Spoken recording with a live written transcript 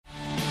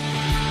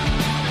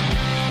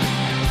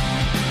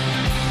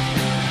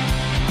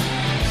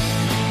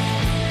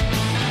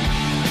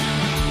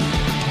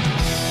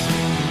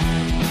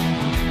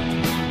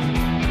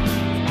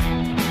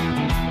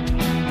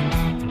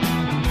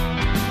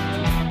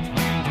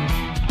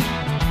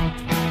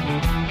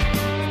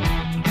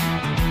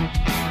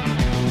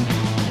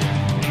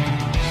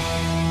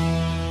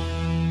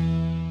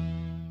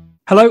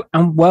Hello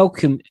and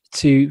welcome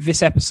to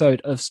this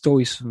episode of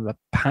Stories from the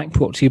Pack,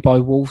 brought to you by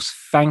Wolves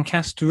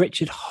Fancast.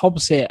 Richard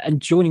Hobbs here, and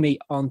joining me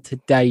on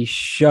today's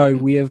show,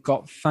 we have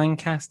got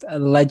Fancast, a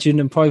legend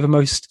and probably the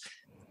most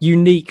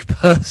unique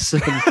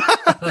person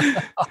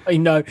I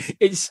know.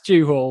 It's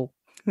Stu Hall.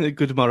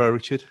 Good tomorrow,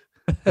 Richard.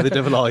 How the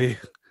devil are you?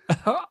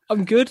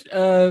 I'm good,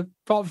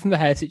 apart from the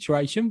hair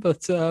situation,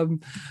 but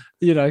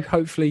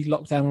hopefully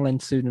lockdown will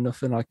end soon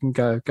enough and I can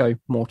go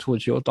more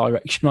towards your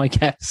direction, I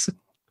guess.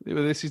 Yeah,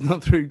 but this is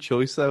not through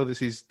choice, though.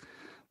 This is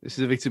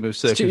a victim of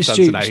circumstance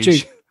and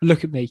age. Stu,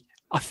 look at me.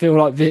 I feel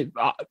like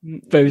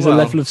there is a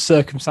level of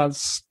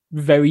circumstance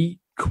very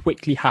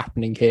quickly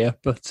happening here,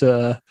 but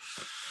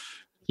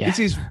yeah.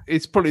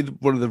 It's probably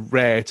one of the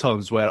rare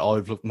times where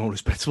I've looked more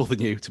respectable than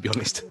you, to be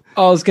honest.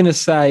 I was going to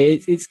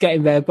say it's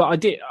getting there,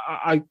 but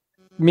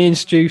me and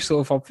Stu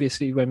sort of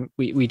obviously when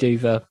we do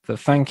the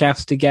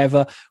Fancast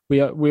together,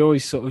 we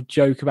always sort of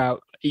joke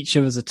about each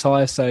other's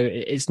attire, so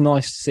it's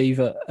nice to see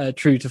that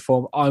true to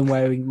form. I'm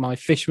wearing my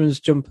fisherman's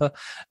jumper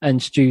and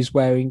Stu's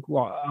wearing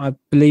what I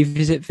believe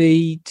is it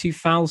the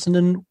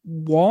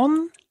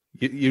 2001.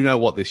 You know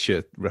what this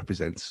shirt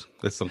represents.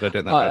 Let's not go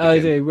down that. I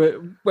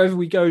do. Whether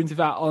we go into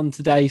that on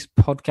today's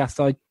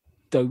podcast, I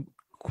don't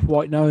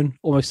quite know, and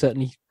almost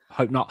certainly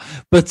hope not.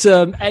 But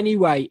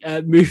anyway,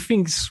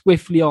 moving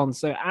swiftly on.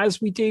 So as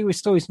we do with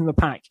Stories from the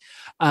Pack,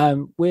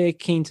 we're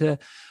keen to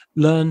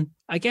learn,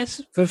 I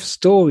guess, the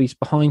stories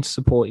behind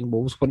supporting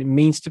Wolves, what it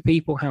means to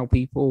people, how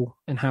people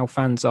and how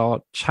fans are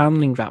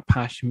channeling that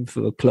passion for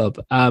the club.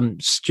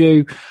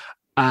 Stu,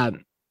 I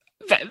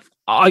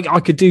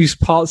could do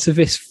parts of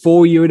this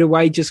for you in a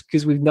way, just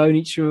because we've known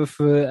each other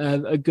for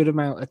a good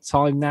amount of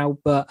time now.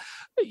 But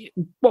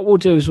what we'll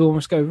do is we'll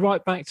almost go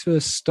right back to the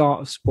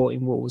start of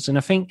supporting Wolves. And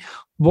I think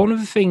one of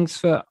the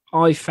things that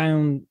I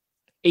found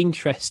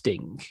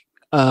interesting,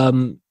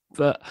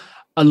 that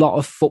a lot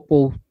of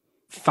football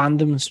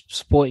fandoms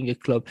supporting a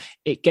club,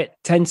 it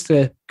tends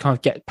to kind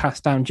of get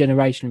passed down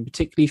generation,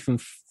 particularly from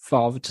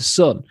father to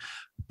son.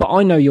 But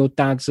I know your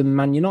dad's a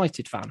Man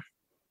United fan.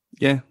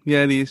 Yeah,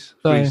 he is.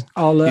 So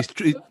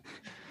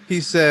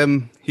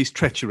he's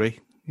treachery.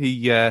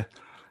 He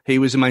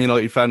was a Man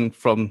United fan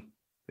from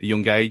a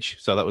young age,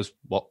 so that was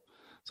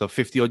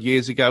 50 odd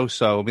years ago.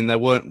 So I mean, they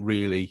weren't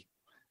really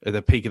at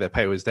the peak of their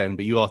powers then,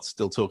 but you are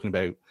still talking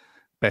about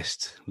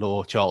best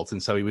Law Charlton.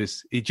 So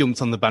he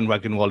jumped on the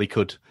bandwagon while he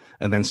could,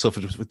 and then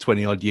suffered for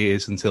 20 odd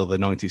years until the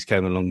 90s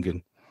came along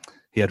and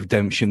he had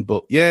redemption.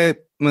 But yeah,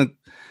 my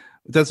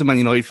dad's a Man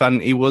United fan.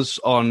 He was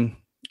on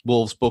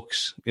Wolves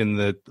books in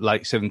the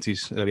late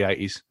 70s, early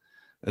 80s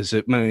as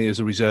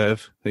a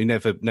reserve. He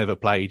never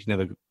played, he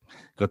never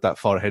got that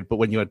far ahead. But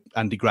when you had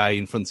Andy Gray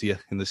in front of you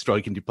in the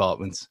striking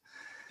department,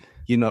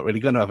 you're not really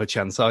going to have a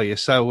chance, are you?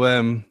 So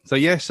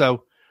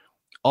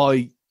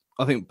I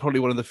think probably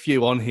one of the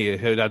few on here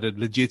who had a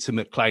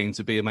legitimate claim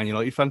to be a Man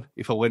United fan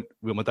if I went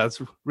with my dad's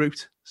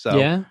route. So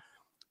yeah.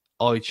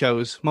 I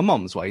chose my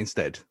mum's way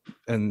instead,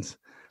 and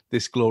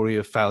this glory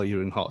of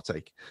failure and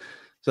heartache.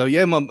 So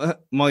yeah, my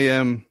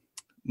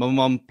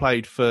mum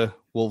played for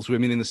Wolves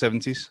Women in the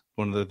 70s,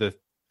 one of the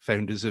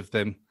founders of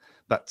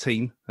that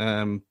team.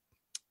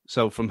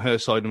 So from her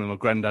side, my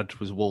granddad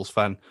was a Wolves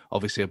fan.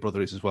 Obviously, her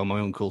brother is as well, my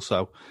uncle.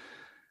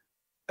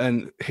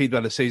 And he'd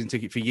had a season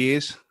ticket for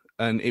years.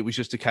 And it was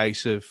just a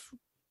case of,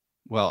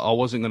 well, I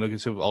wasn't going to go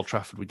to Old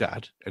Trafford with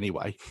Dad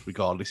anyway,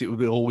 regardless. It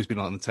would have always been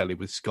on the telly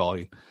with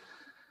Sky.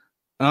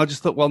 And I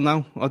just thought, well,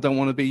 no, I don't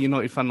want to be a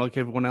United fan like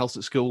everyone else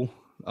at school.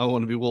 I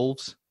want to be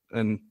Wolves.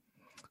 And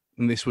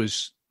this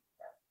was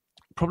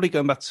probably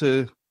going back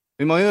to,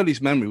 my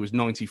earliest memory was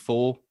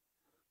 94.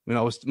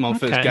 My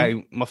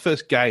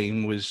first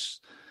game was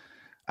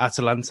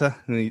Atalanta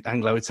in the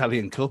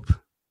Anglo-Italian Cup.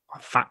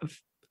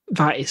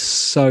 That is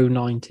so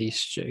 90s,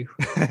 Stu.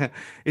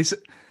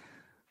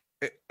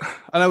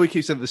 I know we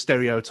keep saying the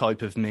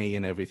stereotype of me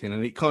and everything,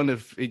 and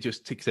it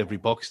just ticks every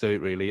box to it,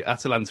 really.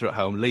 Atalanta at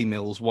home, Lee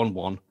Mills,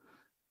 1-1,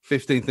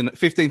 15th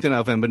of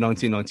November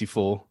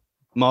 1994.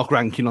 Mark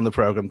Rankin on the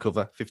programme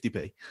cover,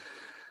 50p.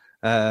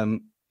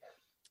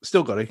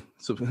 Still got it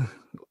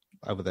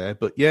over there.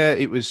 But yeah,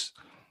 it was,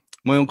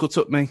 my uncle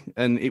took me,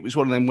 and it was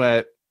one of them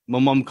where my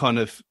mum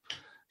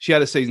she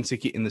had a season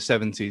ticket in the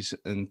 70s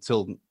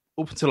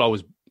up until I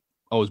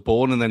was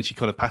born, and then she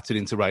kind of patted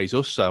in to raise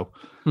us. So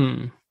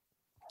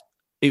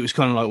it was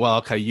kind of like, well,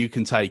 okay, you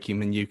can take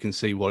him and you can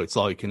see what it's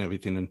like and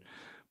everything.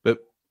 But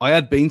I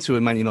had been to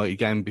a Man United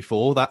game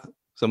before that.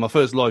 So my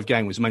first live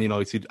game was Man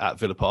United at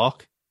Villa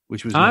Park,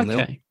 which was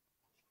 1-0. Okay.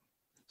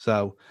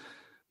 So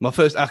my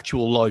first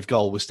actual live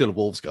goal was still a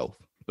Wolves goal.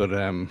 But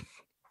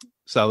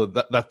so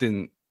that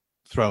didn't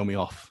throw me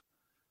off.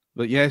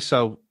 But yeah,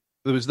 so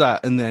there was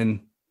that. And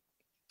then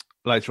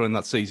later on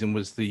that season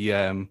was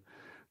the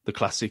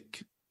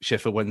classic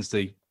Sheffield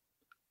Wednesday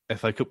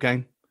FA Cup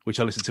game,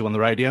 which I listened to on the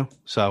radio.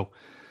 So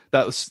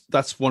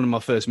that's one of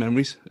my first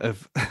memories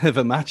of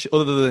a match.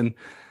 Other than,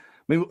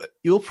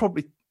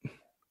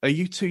 are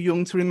you too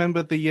young to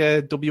remember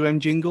the WM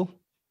jingle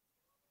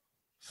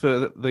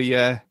for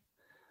the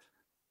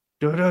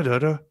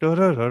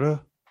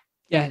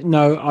Yeah,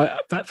 no,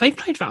 they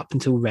played that up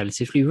until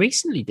relatively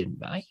recently, didn't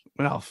they?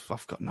 Well,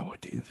 I've got no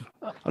idea.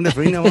 I've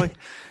never been away.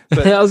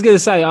 But I was going to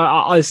say,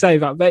 I say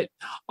that, but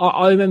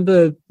I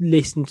remember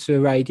listening to a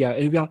radio and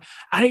it'd be like,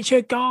 and it's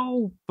a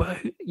goal. But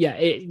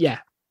yeah.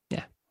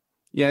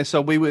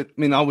 So we were,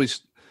 I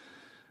was,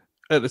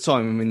 at the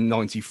time, I'm in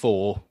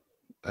 94,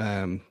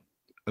 and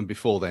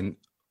before then,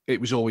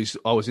 it was always,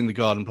 I was in the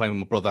garden playing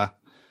with my brother,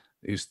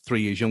 who's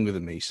 3 years younger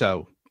than me.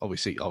 So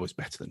obviously I was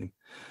better than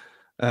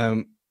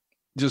him.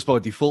 Just by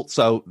default.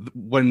 So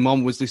when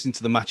Mom was listening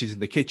to the matches in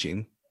the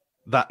kitchen,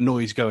 that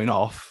noise going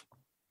off,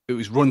 it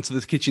was run to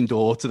the kitchen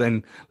door to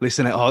then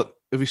listen at, have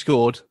we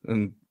scored?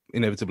 And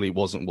inevitably it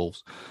wasn't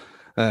Wolves.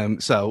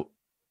 So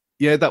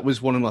yeah, that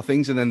was one of my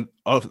things. And then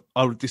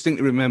I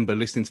distinctly remember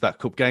listening to that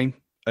cup game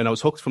and I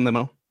was hooked from then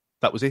on.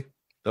 That was it.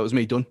 That was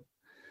me done.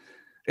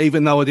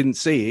 Even though I didn't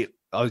see it,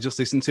 I was just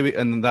listening to it.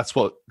 And that's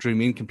what drew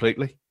me in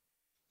completely.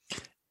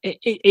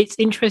 It's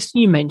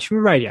interesting you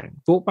mentioned radio.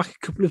 Brought back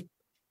a couple of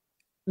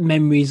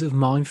memories of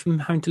mine from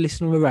having to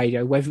listen on the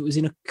radio, whether it was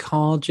in a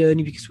car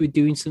journey because we were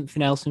doing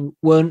something else and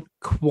weren't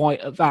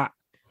quite at that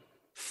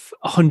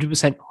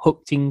 100%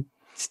 hooked in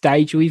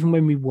stage, or even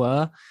when we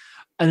were.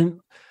 And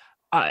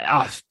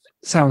I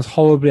sounds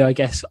horribly, I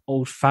guess,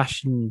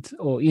 old-fashioned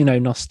or,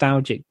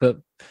 nostalgic, but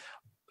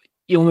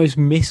you almost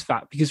miss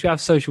that because we have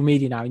social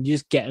media now and you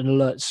just get an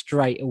alert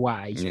straight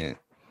away. Yeah.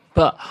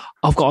 But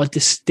I've got a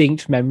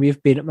distinct memory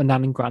of being at my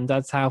nan and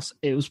granddad's house.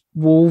 It was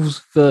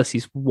Wolves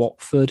versus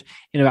Watford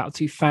in about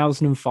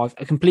 2005.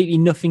 A completely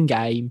nothing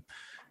game,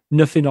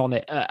 nothing on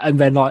it. And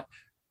then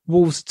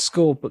Wolves had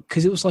scored, but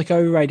because it was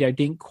over radio,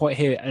 didn't quite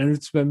hear it. And I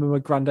just remember my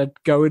granddad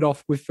going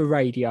off with the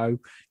radio,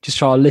 just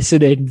trying to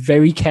listen in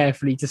very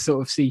carefully to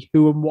sort of see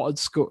who and what had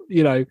scored,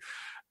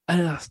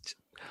 And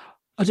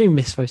I do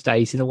miss those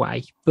days in a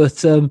way.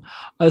 But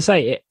I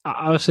say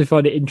I also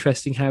find it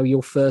interesting how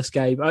your first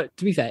game,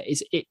 to be fair,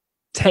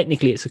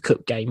 technically it's a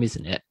cup game,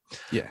 isn't it?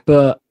 Yeah.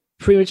 But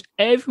pretty much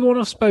everyone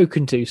I've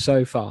spoken to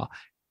so far,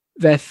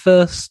 their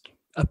first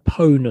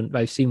opponent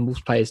they've seen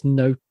Wolves players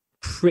know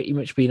pretty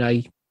much been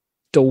a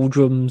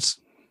doldrums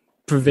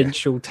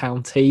provincial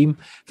town team.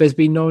 There's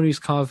been no one who's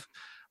kind of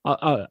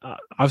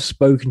I've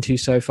spoken to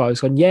so far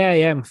who's gone,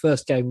 my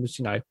first game was,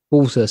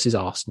 Wolves versus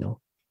Arsenal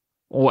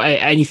or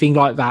anything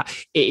like that.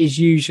 It is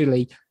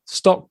usually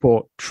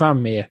Stockport,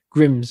 Tranmere,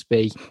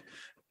 Grimsby,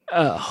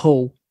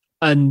 Hull.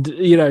 And,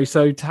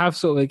 so to have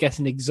sort of, I guess,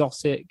 an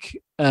exotic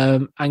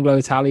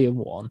Anglo-Italian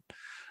one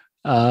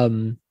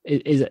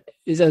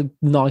is a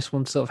nice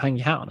one to sort of hang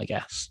your hat on, I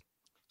guess.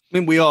 I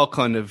mean, we are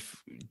kind of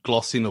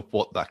glossing up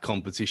what that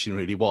competition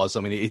really was.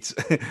 I mean, it's...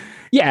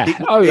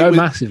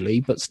 massively,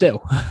 but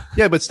still.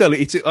 Yeah, but still,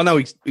 I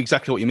know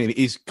exactly what you mean. It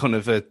is kind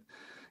of a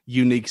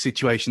unique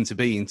situation to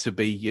be in, to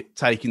be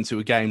taken to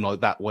a game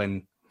like that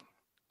when,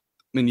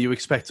 you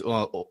expect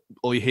or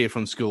you hear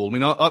from school. I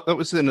mean, that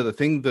was another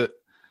thing that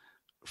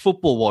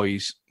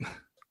football-wise,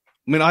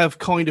 I have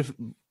kind of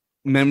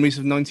memories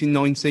of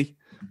 1990,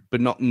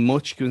 but not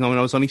much because I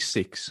was only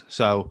 6.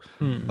 So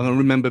I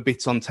remember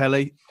bits on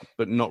telly,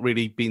 but not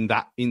really being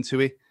that into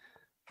it.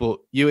 But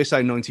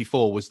USA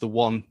 94 was the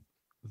one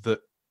that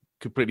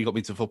completely got me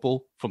into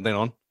football from then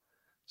on.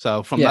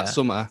 So from that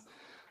summer,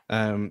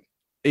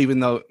 even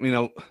though,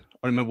 I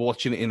remember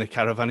watching it in a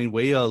caravan in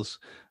Wales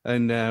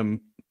and I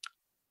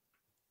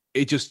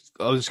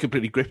was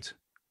completely gripped,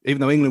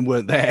 even though England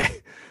weren't there.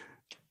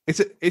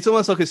 It's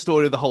almost like a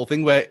story of the whole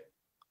thing where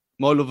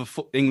my love of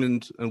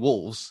England and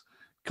Wolves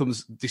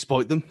comes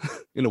despite them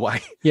in a way.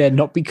 Yeah,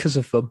 not because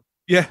of them.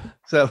 Yeah,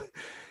 so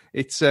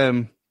it's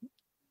a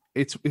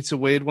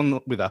weird one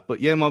with that.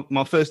 But yeah,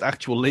 my first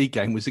actual league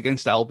game was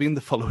against Albion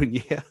the following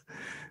year.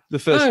 The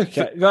first.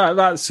 Okay,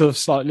 that sort of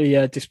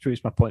slightly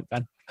disproves my point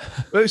then.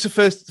 Well, it was the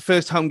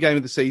first home game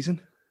of the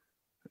season.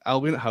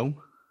 Albion at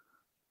home,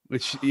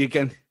 which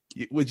again,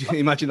 would you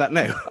imagine that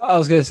now? I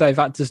was going to say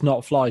that does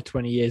not fly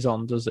 20 years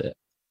on, does it?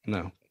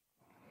 No.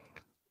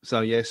 So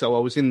yeah, I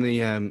was in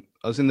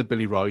the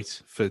Billy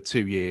Wright for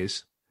 2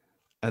 years,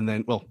 and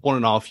then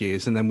 1.5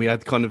 years, and then we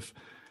had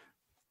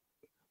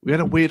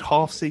a weird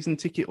half-season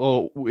ticket,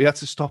 or we had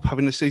to stop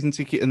having a season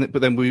ticket,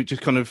 but then we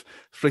just kind of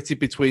flitted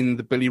between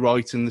the Billy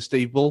Wright and the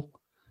Steve Bull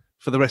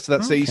for the rest of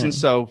that season.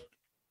 So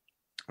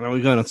we're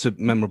going on to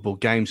memorable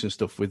games and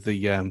stuff with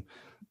the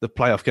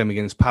playoff game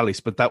against Palace,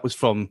 but that was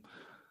from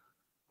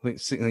I think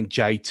sitting in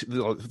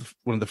J2,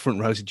 one of the front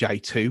rows of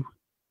J2,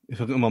 if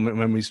I get my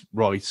memories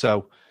right.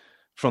 So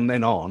from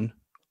then on,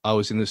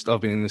 I've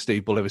been in the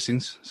Steve Bull ever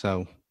since.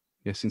 So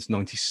yeah, since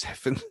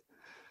 '97.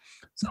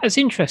 So it's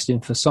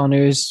interesting for someone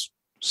who is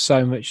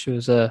so much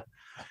as a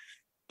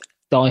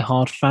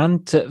diehard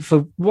fan,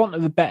 for want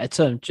of a better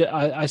term,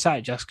 I say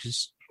it just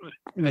because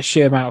the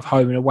sheer amount of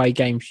home and away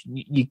games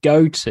you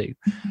go to,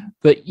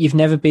 but you've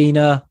never been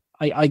a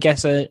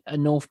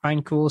North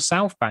Banker or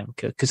South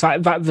Banker, because I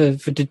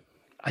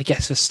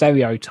guess the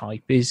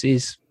stereotype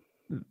is,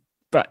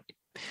 but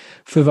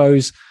for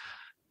those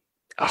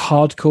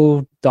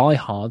hardcore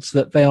diehards,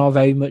 that they are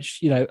very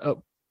much,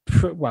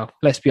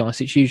 let's be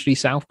honest, it's usually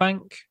South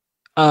Bank.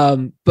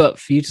 But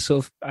for you to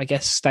sort of, I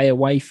guess, stay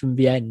away from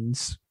the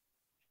ends,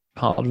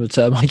 part of the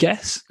term, I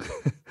guess.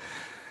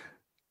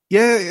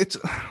 Yeah,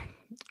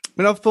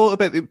 I've thought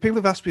about it. People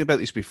have asked me about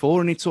this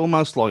before, and it's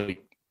almost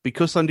like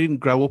because I didn't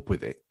grow up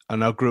with it,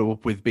 and I grew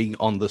up with being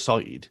on the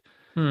side.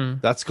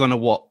 That's kind of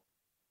what.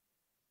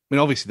 I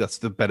mean, obviously, that's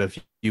the better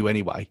view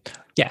anyway.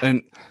 Yeah.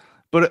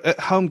 But at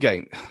home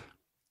game,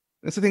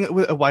 that's the thing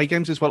with away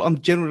games as well. I'm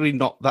generally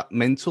not that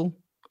mental.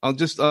 I'm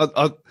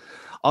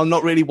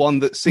not really one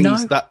that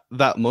sings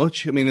that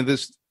much. I mean,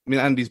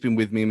 Andy's been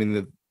with me. I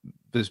mean,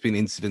 there's been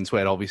incidents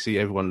where obviously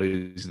everyone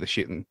loses the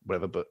shit and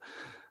whatever, but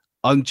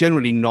I'm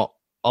generally not.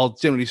 I'll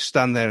generally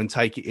stand there and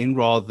take it in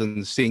rather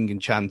than sing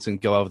and chant and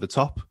go over the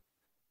top.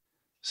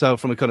 So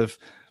from a kind of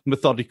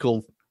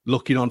methodical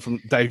looking on from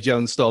Dave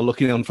Jones style,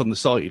 looking on from the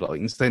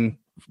sidelines, then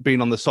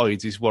being on the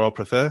sides is what I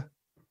prefer.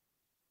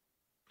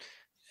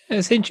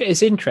 It's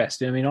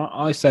interesting. I mean,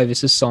 I say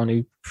this as someone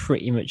who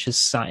pretty much has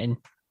sat in,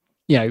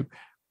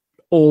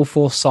 all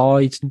four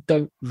sides and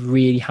don't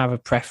really have a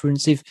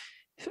preference. If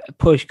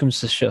push comes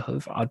to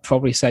shove, I'd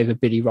probably say the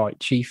Billy Wright,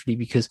 chiefly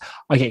because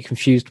I get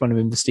confused when I'm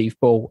in the Steve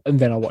Ball and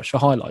then I watch the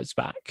highlights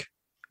back.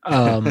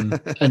 And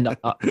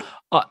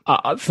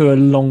I, for a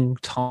long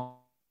time,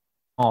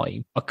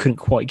 I couldn't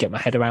quite get my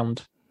head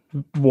around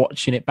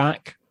watching it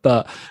back,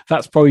 but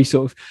that's probably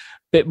sort of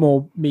a bit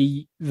more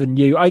me than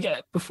you.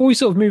 Before we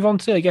sort of move on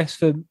to, I guess,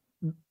 the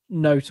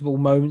notable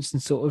moments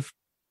and sort of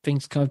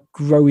things kind of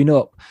growing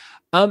up,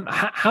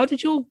 how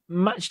did your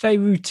match day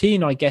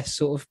routine, I guess,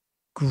 sort of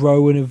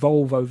grow and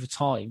evolve over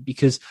time?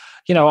 Because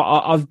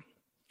I've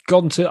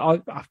been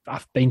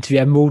to the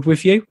Emerald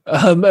with you.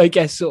 I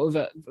guess sort of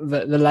at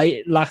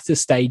the latter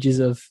stages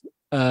of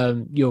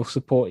your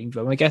supporting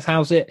them. I guess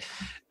how's it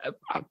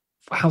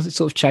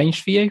sort of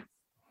changed for you?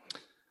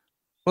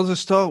 Well, to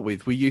start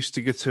with, we used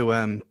to go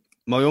to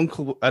my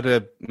uncle had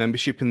a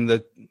membership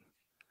in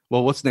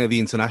what's now the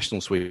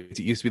International Suite. It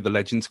used to be the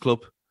Legends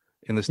Club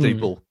in the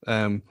Steeple.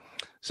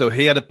 So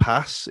he had a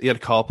pass. He had a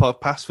car park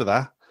pass for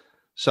that.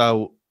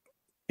 So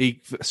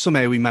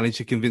somehow we managed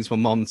to convince my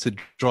mum to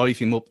drive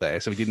him up there,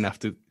 so he didn't have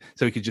to.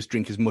 So he could just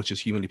drink as much as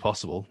humanly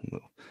possible.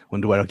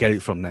 Wonder where I get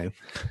it from now.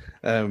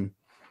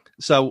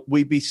 So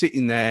we'd be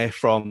sitting there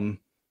from,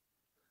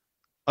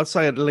 I'd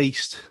say at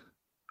least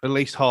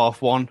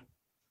 1:30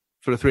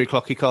 for a 3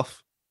 o'clock kickoff.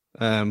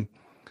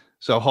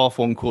 So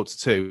 1:30,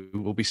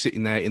 1:45, we'll be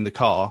sitting there in the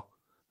car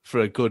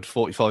for a good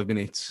 45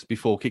 minutes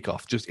before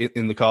kickoff, just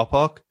in the car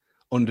park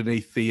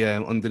underneath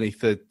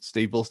the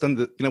Steve Bull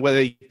stand, where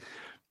the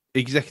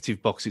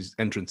executive boxes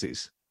entrance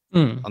is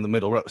on the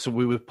middle row. So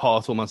we were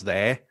part almost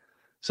there.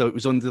 So it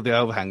was under the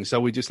overhang.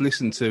 So we just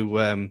listened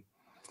to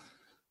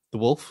The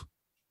Wolf.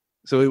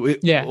 So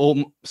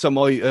so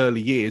my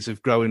early years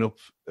of growing up,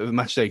 the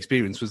match day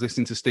experience was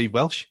listening to Steve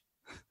Welsh.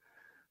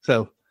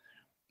 So,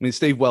 I mean,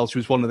 Steve Welsh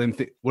was one of them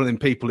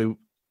people who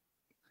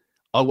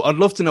I'd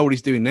love to know what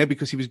he's doing there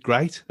because he was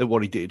great at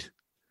what he did.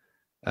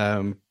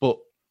 But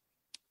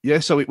yeah,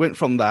 so it went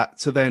from that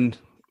to then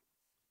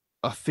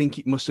I think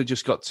it must have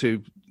just got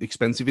too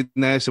expensive in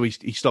there, so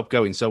he stopped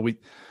going. So we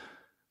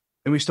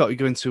started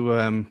going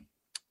to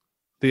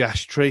the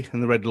Ash Tree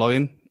and the Red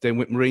Lion down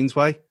Whit Marines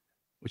Way,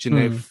 which are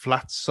now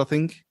flats, I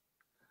think.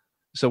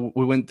 So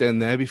we went down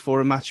there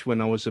before a match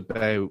when I was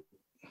about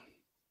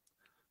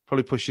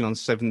probably pushing on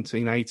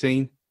 17,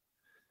 18.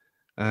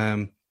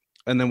 And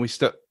then we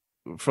stuck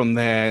from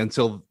there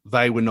until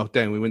they were knocked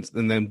down. We went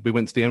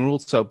to the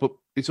Emerald. So, but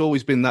it's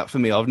always been that for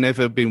me. I've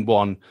never been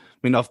one. I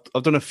mean,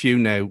 I've done a few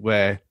now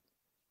where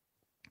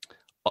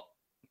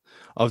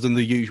I've done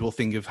the usual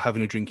thing of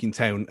having a drink in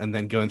town and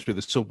then going through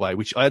the subway,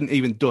 which I hadn't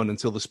even done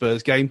until the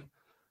Spurs game,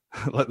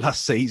 like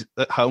last season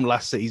at home.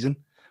 Last season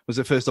was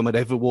the first time I'd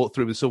ever walked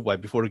through the subway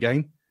before a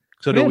game.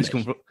 So I'd always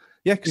come from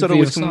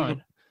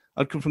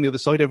I'd come from the other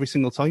side every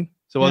single time.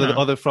 So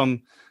either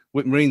from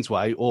Whit Marines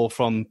Way or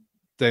from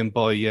down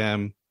by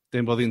the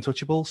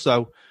Untouchables.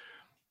 So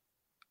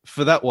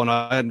for that one,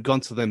 I hadn't gone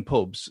to them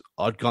pubs.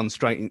 I'd gone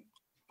straight in.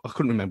 I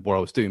couldn't remember what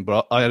I was doing,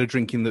 but I had a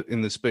drink in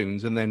the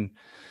Spoons and then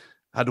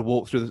had to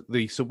walk through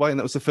the subway, and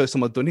that was the first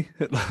time I'd done it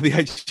at the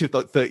age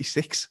of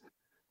 36.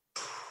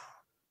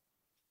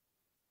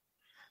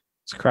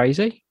 It's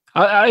crazy.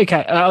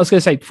 Okay, I was going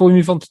to say, before we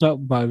move on to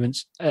notable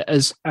moments,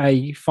 as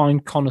a fine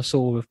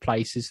connoisseur of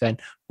places, then,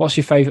 what's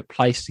your favourite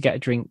place to get a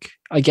drink?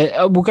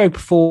 We'll go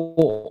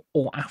before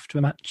or after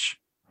a match.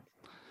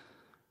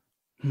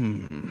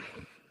 You're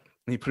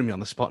putting me on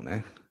the spot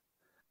now.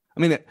 I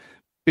mean,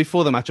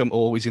 before the match, I'm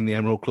always in the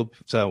Emerald Club,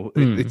 so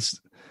it's.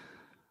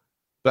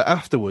 But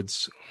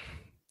afterwards,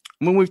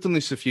 I mean, we've done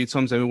this a few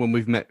times. When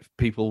we've met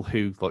people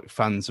who like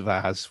fans of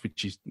ours,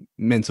 which is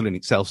mental in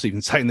itself,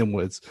 even saying them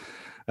words.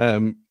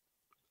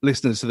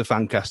 Listeners to the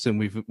Fancast, and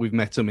we've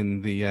met them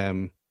in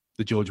the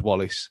George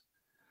Wallace.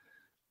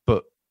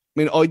 But I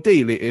mean,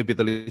 ideally it'd be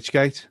the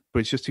Lichgate, but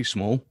it's just too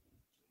small.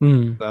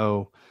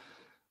 So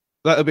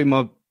that would be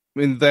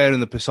there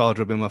and the Posada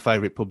have been my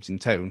favourite pubs in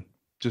town,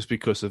 just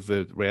because of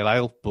the real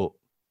ale. But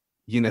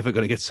you're never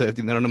going to get served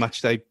in there on a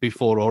match day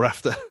before or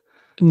after.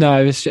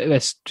 No,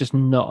 there's just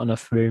not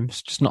enough room.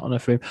 It's just not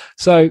enough room.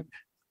 So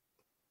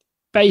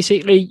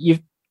basically,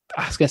 you've,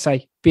 I was going to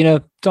say, been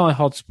a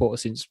die-hard supporter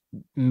since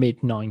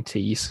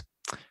mid-90s.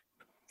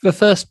 The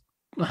first,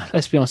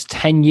 let's be honest,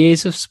 10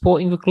 years of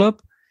supporting the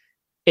club,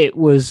 it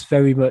was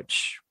very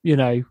much,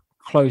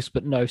 close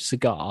but no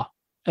cigar.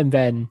 And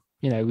then,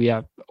 we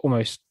have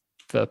almost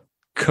the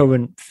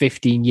current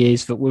 15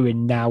 years that we're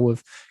in now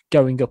of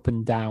going up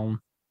and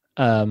down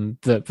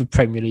the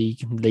Premier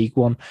League and League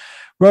One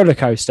roller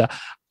coaster.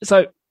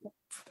 So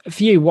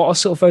for you, what are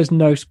sort of those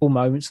notable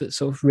moments that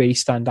sort of really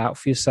stand out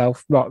for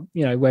yourself?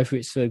 Whether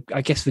it's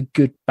the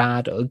good,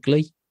 bad,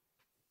 ugly.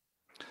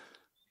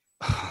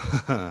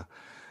 I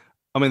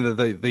mean,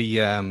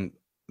 the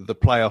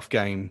playoff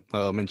game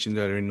that I mentioned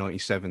earlier in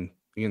 '97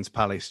 against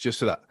Palace, just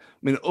for that. I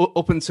mean,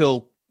 up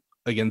until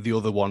again the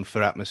other one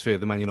for atmosphere,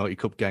 the Man United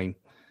Cup game,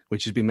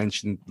 which has been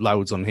mentioned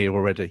loads on here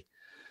already.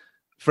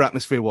 For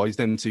atmosphere-wise,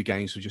 them two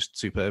games were just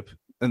superb,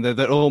 and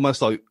they're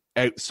almost like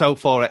out so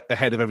far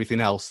ahead of everything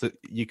else that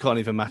you can't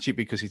even match it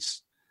because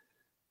it's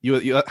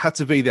you had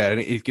to be there, and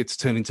it gets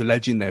turned into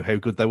legend now how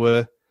good they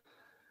were.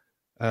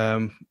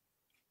 So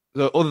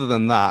other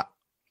than that,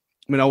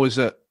 I mean, I was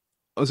at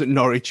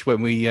Norwich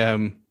when we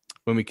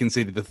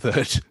conceded the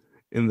third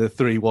in the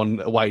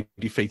 3-1 away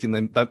defeat in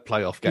that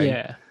playoff game.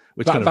 Yeah,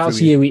 that was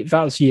the year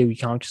we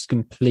kind of just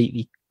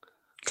completely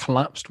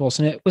collapsed,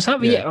 wasn't it? Was that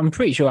the year? I'm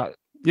pretty sure.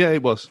 Yeah,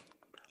 it was.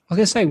 I was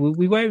going to say, were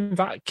we wearing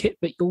that kit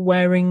that you're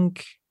wearing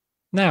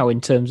now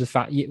in terms of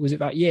that year? Was it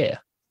that year?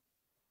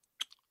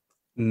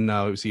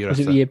 No, it was the year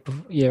after. Was it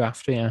the year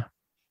after, yeah?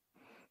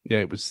 Yeah,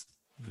 it was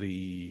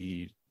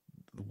the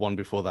one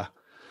before that.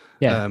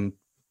 Yeah.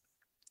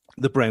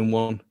 The brown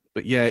one.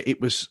 But yeah, it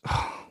was...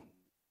 I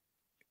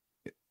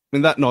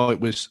mean, that night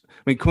was...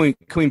 I mean,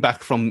 coming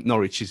back from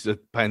Norwich is a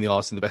pain in the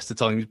arse in the best of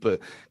times, but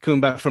coming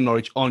back from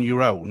Norwich on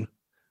your own,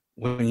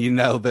 when you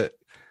know that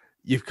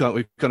we've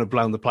kind of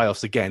blown the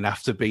playoffs again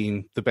after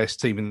being the best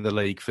team in the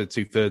league for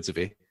 2/3 of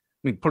it. I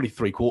mean, probably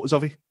 3/4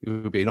 of it, if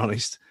we're being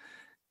honest.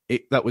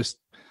 That was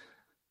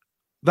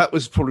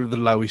probably the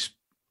lowest,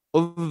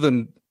 other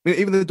than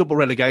even the double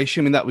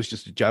relegation. I mean, that was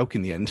just a joke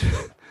in the end.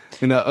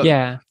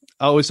 Yeah.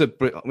 I was at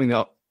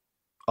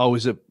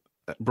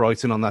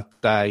Brighton on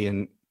that day,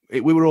 and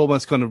we were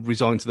almost kind of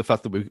resigned to the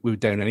fact that we were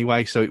down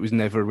anyway. So it was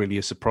never really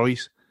a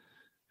surprise,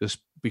 just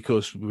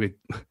because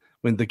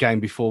when the game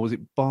before, was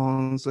it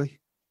Barnsley?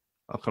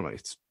 I can't remember.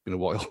 It's been a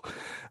while.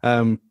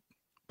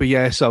 But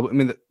yeah, so I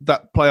mean,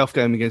 that playoff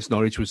game against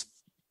Norwich was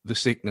the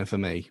sickener for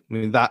me. I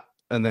mean, that,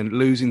 and then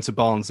losing to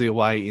Barnsley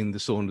away in the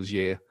Saunders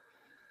year,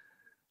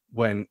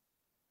 when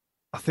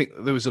I think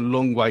there was a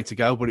long way to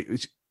go, but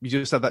you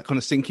just had that kind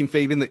of sinking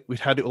feeling that we'd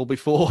had it all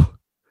before.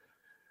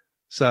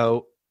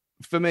 So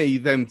for me,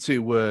 them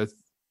two were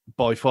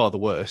by far the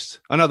worst.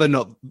 I know they're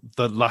not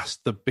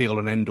the be all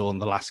and end all in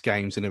the last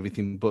games and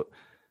everything, but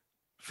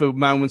for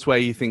moments where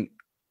you think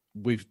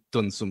we've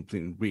done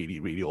something really,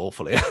 really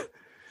awful here.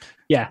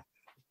 Yeah.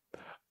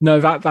 No,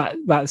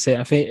 that's it.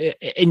 I think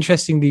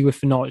interestingly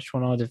with the Norwich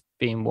one, I'd have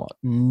been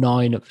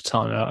 9 at the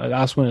time.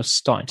 That's when I was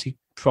starting to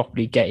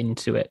properly get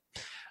into it.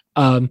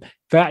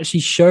 They actually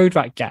showed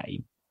that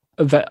game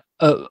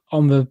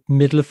on the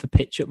middle of the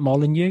pitch at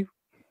Molineux,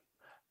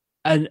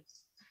 and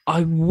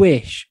I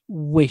wish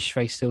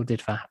they still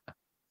did that.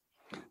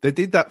 They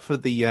did that for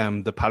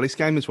the Palace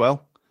game as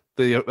well,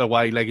 the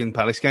away leg in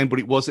Palace game, but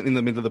it wasn't in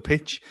the middle of the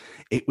pitch.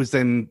 It was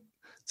then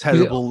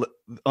terrible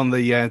on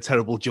the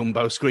terrible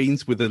jumbo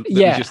screens with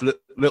just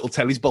little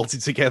tellies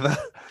bolted together.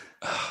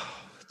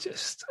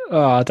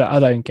 I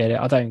don't get it.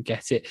 I don't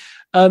get it.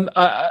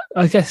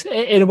 I guess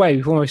in a way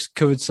we've almost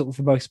covered sort of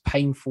the most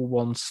painful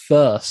ones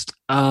first.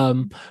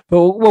 But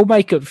we'll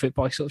make up for it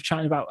by sort of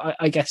chatting about,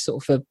 I guess,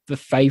 sort of the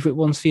favourite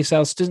ones for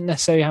yourselves. It doesn't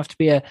necessarily have to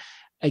be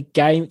a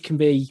game. It can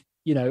be,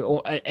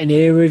 or an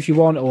era if you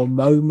want, or a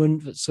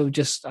moment that sort of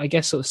just, I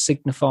guess, sort of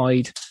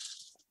signified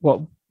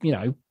what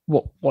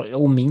it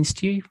all means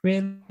to you,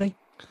 really.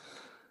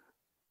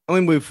 I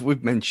mean,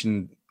 we've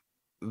mentioned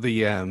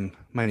the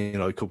Man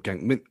United Cup game.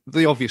 I mean,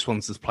 the obvious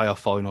ones is playoff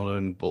final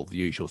and all the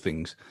usual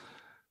things.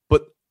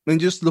 But I mean,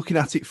 just looking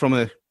at it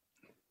from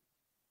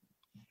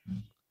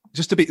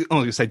just to be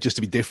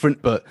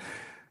different, but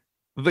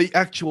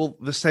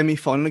the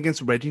semi-final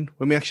against Reading,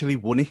 when we actually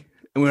won it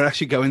and we were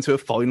actually going to a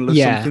final or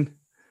something,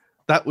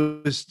 that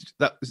was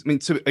I mean,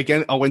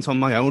 again, I went on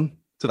my own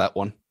to that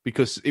one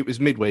because it was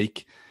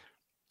midweek.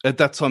 At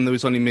that time, there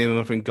was only me and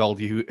my friend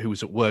Goldie who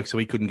was at work, so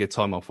he couldn't get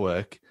time off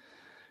work.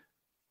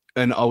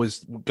 And I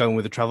was going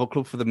with a travel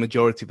club for the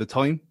majority of the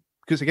time.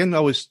 Because again,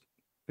 how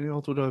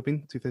old would I have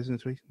been?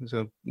 2003?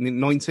 So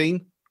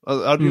 19?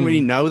 I didn't really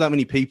know that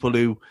many people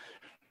who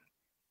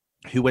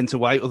went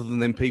away other than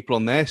them people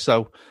on there.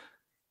 So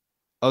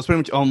I was pretty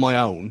much on my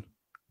own,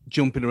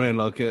 jumping around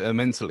like a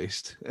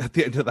mentalist at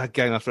the end of that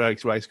game after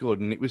Alex Ray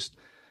scored. And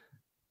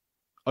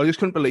I just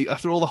couldn't believe,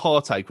 after all the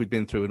heartache we'd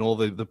been through and all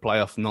the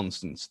playoff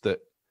nonsense,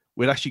 that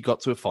we'd actually got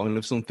to a final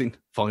of something,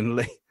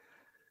 finally.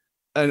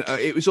 And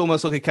it was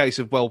almost like a case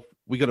of, well,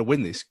 we got to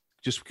win this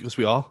just because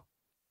we are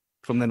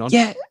from then on.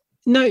 Yeah,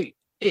 no,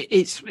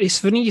 it's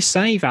funny you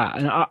say that,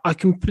 and I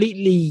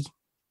completely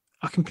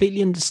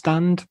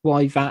understand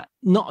why that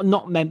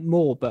not meant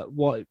more, but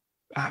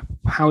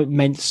how it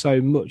meant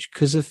so much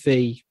because of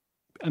the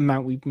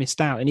amount we've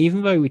missed out. And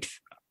even though we'd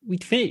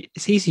finished,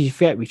 it's easy to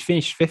forget we'd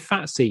finished fifth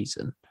that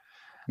season.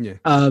 Yeah.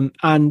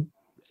 And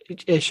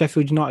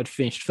Sheffield United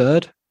finished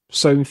third,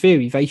 so in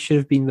theory they should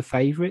have been the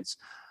favourites.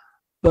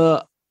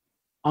 But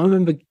I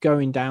remember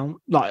going down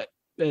to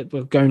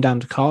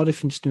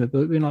Cardiff and just in the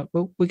book being like,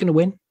 well, we're going to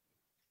win.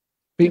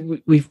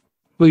 We've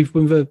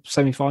won the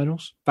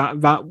semi-finals.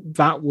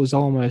 That was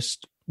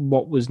almost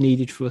what was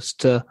needed for us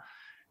to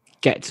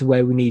get to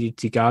where we needed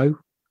to go.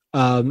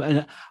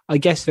 And I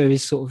guess there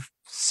is sort of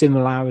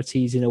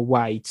similarities in a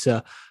way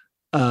to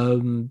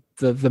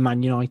the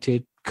Man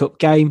United Cup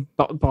game,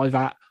 but by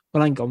that,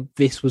 well, hang on,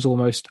 this was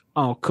almost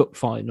our cup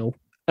final,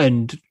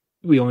 and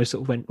we almost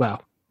sort of went,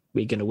 well,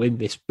 we're going to win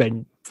this.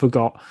 Ben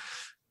forgot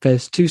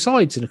there's two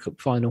sides in a cup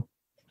final,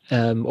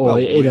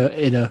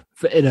 in a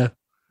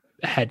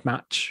head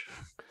match.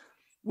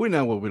 We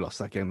know where we lost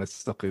that game.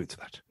 Let's not go into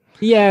that.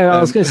 Yeah, I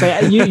was going to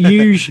say,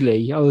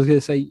 usually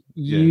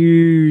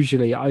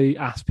I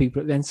ask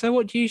people at the end, so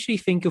what do you usually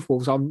think of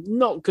Wolves? I'm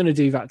not going to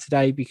do that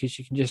today because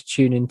you can just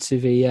tune into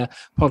the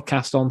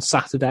podcast on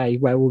Saturday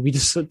where we'll be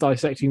just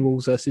dissecting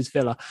Wolves versus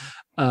Villa.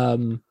 I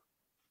think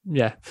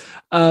they're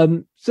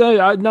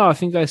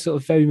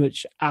sort of very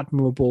much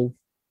admirable,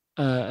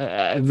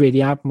 a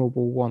really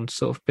admirable one to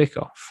sort of pick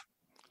off.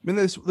 I mean,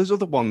 there's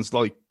other ones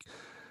like,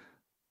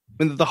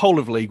 I mean, the whole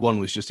of League One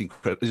was just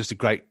incredible. Just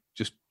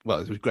it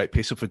was a great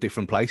piss up for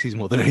different places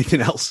more than anything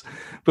else.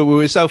 But we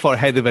were so far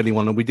ahead of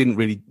anyone, and we didn't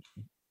really.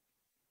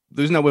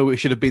 There's no way we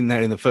should have been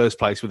there in the first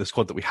place with the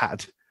squad that we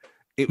had.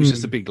 It was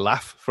just a big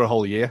laugh for a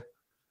whole year.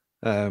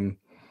 But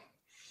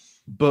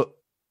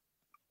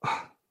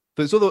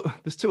there's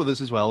two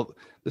others as well.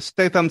 The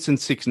Southampton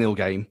 6-0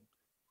 game,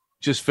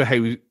 just for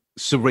how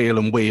surreal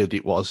and weird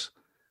it was.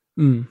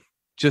 Mm.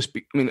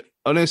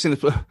 I've never seen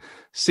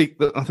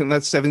I think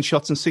that's 7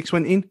 shots and 6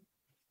 went in.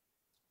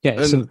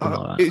 Yeah, something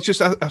like that. It's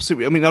just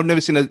absolutely. I mean, I've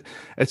never seen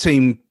a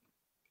team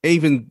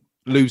even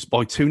lose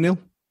by 2-0,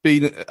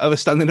 have a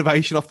standing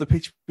ovation off the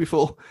pitch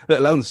before, let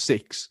alone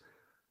 6.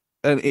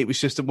 And it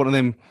was just one of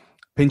them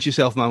pinch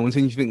yourself moments,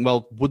 and you think,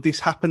 well, would this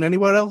happen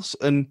anywhere else?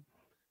 And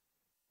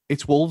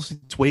it's Wolves.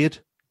 It's weird.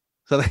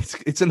 So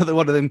it's another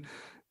one of them.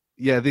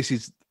 Yeah, this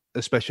is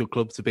a special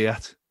club to be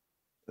at,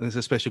 and it's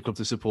a special club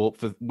to support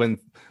for when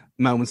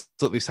moments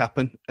like this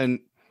happen.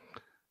 And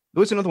there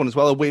was another one as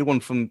well, a weird one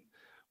from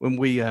when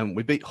we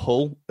beat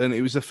Hull, and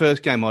it was the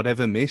first game I'd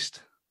ever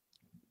missed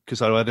because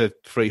I had a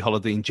free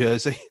holiday in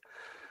Jersey.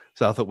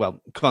 So I thought,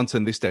 well, can't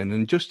turn this down.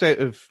 And just out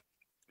of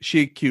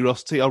sheer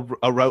curiosity, I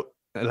wrote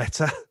a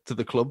letter to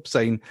the club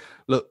saying,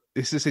 look,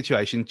 this is the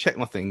situation, check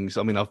my things.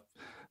 I mean, I've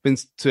been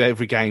to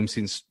every game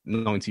since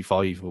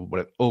 95 or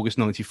whatever, August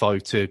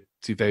 95 to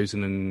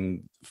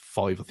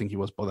 2005, I think it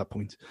was by that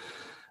point.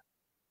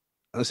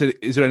 I said,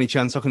 is there any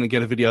chance I can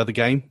get a video of the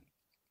game?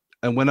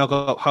 And when I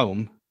got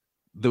home,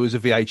 there was a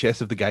VHS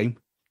of the game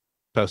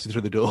posted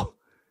through the door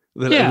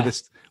with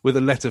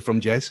a letter from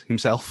Jez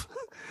himself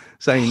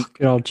saying,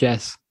 good old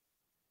Jez.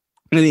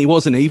 And he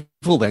wasn't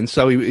evil then,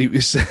 so he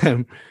was.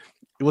 It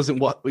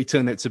wasn't what we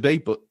turned out to be.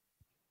 But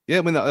yeah,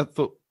 I mean, I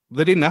thought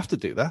they didn't have to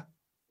do that,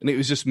 and it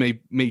was just me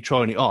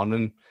trying it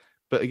on.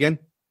 But again,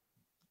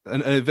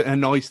 a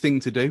nice thing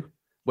to do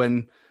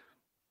when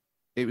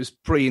it was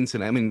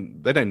pre-internet. I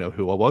mean, they don't know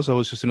who I was. I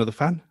was just another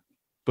fan,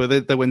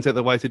 but they went out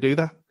their way to do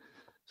that.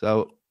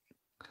 So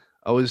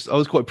I was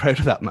quite proud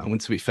of that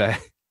moment, to be fair.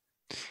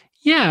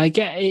 Yeah, I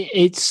get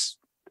it.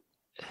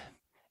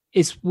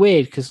 It's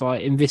weird because,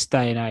 like, in this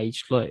day and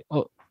age, like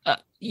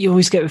you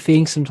always get the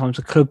feeling sometimes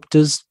a club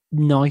does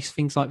nice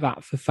things like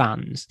that for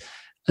fans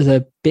as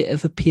a bit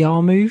of a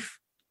PR move.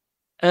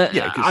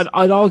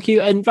 I'd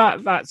argue, and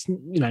that's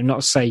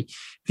not to say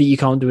that you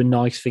can't do a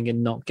nice thing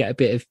and not get a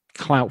bit of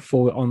clout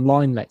for it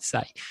online, let's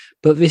say,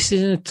 but this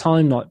is in a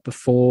time like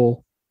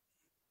before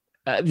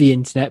the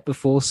internet,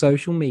 before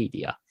social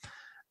media.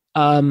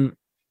 And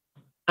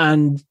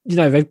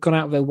they've gone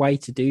out of their way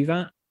to do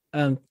that,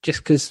 just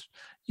because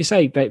you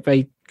say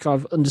they kind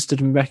of understood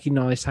and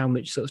recognised how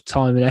much sort of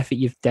time and effort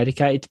you've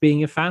dedicated to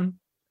being a fan.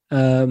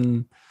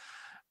 And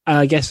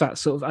I guess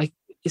that's sort of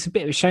it's a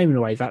bit of a shame in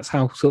a way. That's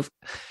how sort of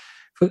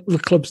the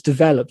club's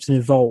developed and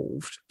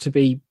evolved to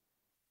be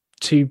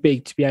too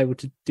big to be able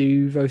to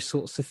do those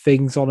sorts of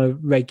things on a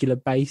regular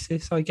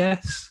basis, I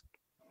guess.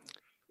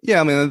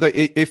 Yeah, I mean,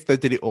 if they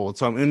did it all the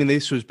time, I mean,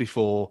 this was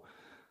before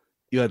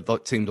you had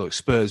like teams like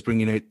Spurs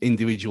bringing out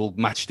individual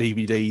match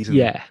DVDs.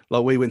 And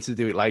like we went to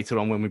do it later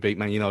on when we beat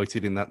Man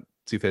United in that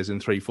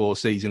 2003-04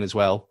 season as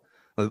well.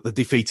 The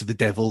defeat of the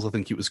Devils, I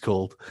think it was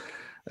called.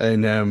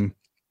 And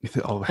you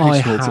think, I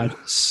had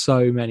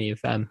so many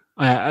of them.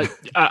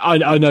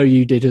 I know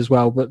you did as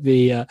well, but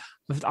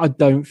I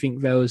don't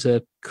think there was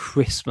a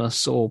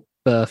Christmas or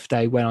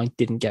birthday when I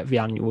didn't get the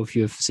annual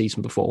review of the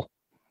season before.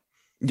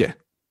 Yeah,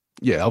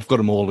 I've got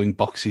them all in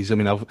boxes. I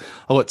mean, I've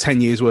got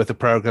 10 years worth of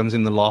programs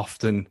in the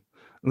loft, and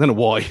I don't know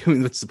why. I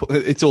mean, they're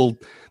all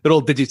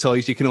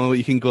digitized. You can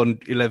go on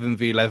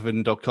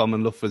 11v11.com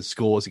and look for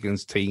scores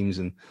against teams,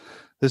 and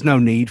there's no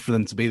need for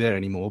them to be there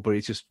anymore. But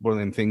it's just one of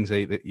them things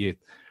that you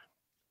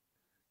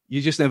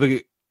just never.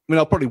 I mean,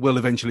 I probably will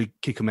eventually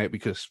kick them out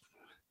because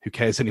who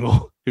cares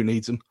anymore? Who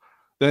needs them?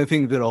 The only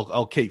thing that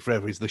I'll keep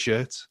forever is the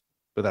shirts.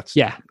 But that's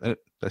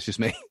just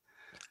me.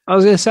 I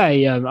was going to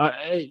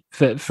say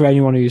for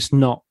anyone who's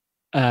not.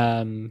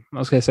 I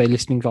was going to say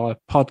listening via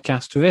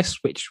podcast to this,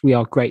 which we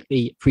are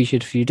greatly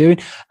appreciative for you doing.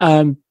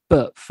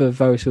 But for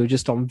those who are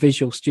just on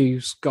visual,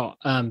 Stu's got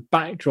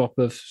backdrop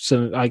of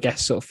some, I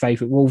guess, sort of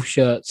favourite Wolves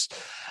shirts.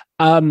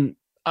 I'm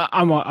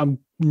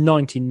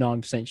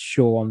 99%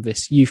 sure on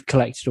this. You've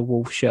collected a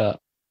Wolves shirt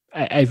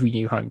at every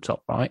new home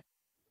top, right?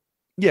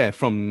 Yeah,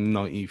 from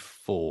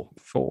 94.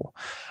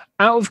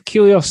 Out of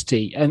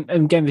curiosity, and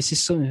again, this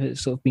is something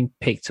that's sort of been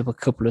picked up a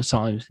couple of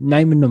times.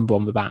 Name a number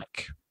on the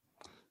back.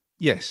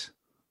 Yes.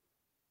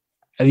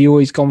 Have you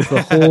always gone for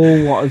a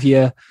haul? What have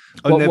you?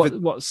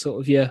 What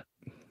sort of you?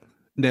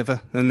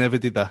 Never. I never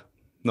did that.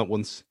 Not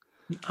once.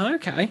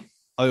 Okay.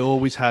 I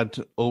always had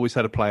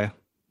a player.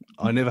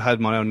 I never had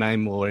my own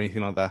name or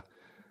anything like that.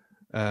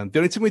 The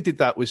only time we did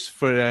that was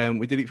for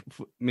we did it.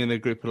 Me and a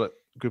group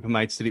of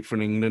mates did it for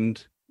an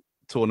England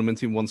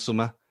tournament in one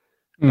summer,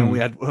 and we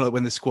had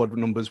when the squad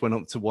numbers went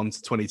up to 1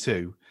 to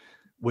 22,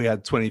 we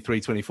had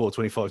 23, 24,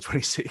 25,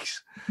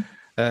 26.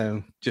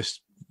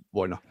 Just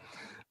why not?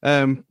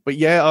 But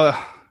yeah,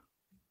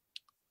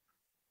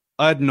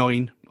 I had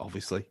 9,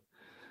 obviously.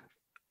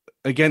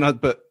 Again,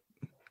 but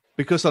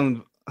because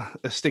I'm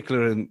a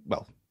stickler and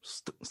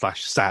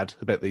slash sad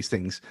about these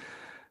things,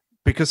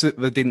 because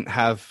they didn't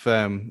have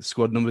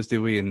squad numbers,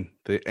 do we, in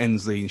the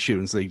Ensley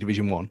Insurance League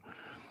Division 1?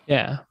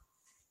 Yeah,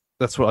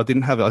 that's what I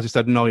didn't have. I just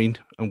had 9,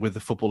 and with the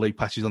Football League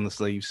patches on the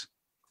sleeves.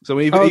 So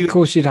of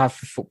course you'd have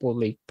the Football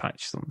League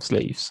patches on the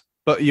sleeves.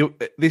 But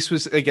this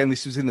was in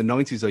the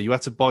 90s, though. You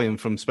had to buy them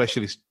from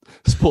specialist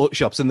sport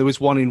shops, and there was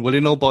one in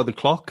Willenhall by the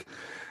clock.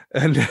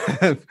 And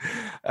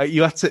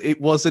you had to. It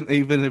wasn't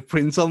even a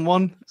print on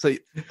one, so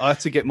I had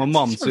to get my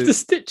mum to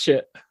stitch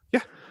it.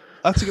 Yeah,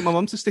 I had to get my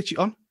mum to stitch it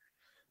on.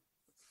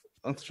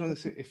 I'm trying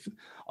to see if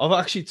I've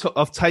actually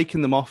I've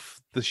taken them off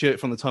the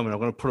shirt from the time, and I'm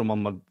going to put them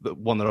on the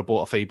one that I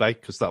bought off eBay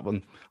because that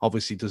one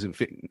obviously doesn't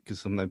fit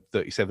because I'm now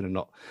 37 and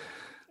not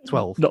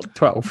 12. Not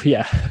 12,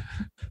 yeah.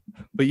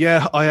 But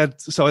yeah, I had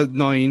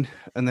 9,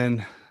 and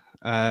then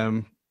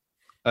I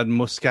had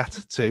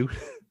Muscat too.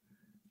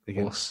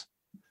 Yes.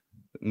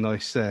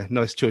 Nice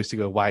choice to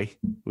go away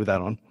with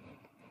that on,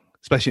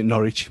 especially at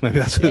Norwich. Maybe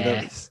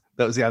that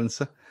was the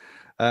answer.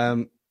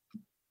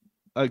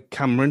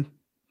 Cameron,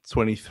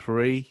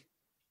 23,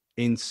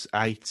 Ince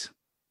 8,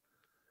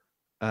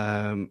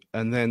 and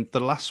then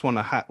the last one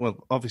I had.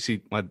 Well,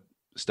 obviously I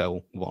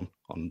stole one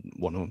on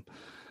one of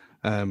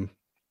them.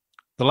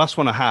 The last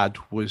one I had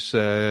was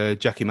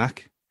Jackie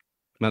Mack,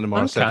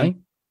 Manamara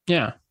 7.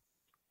 Yeah.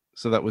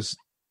 So that was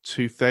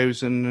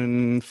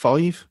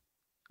 2005.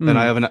 And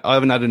I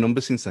haven't had a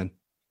number since then.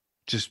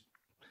 Just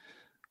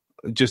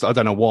I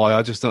don't know why.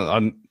 I just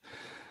don't.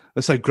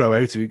 Let's say grow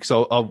out of it because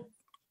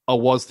I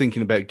was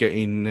thinking about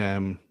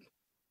getting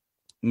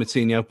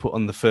Moutinho put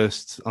on the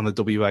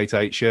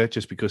W88 shirt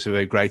just because of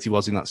how great he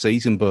was in that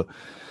season, but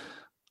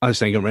I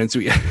just ain't going around to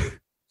it yet.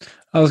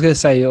 I was going to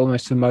say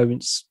almost the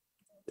moment's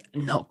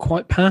not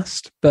quite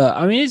past, but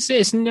I mean it's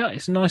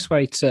a nice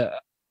way to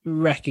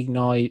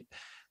recognise.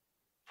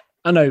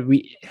 I know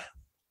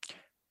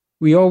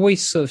we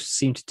always sort of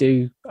seem to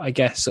do, I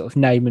guess, sort of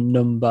name and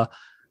number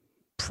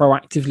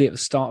proactively at the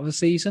start of the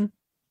season.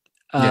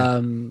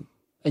 And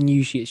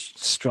usually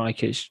it's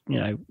strikers,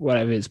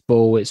 whatever, it's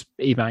Ball, it's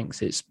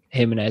Ebanks, it's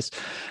Jimenez.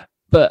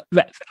 But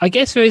I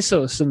guess there is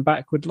sort of some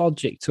backward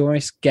logic to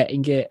almost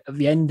getting it at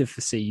the end of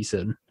the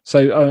season.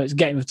 So it's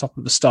getting the top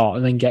at the start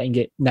and then getting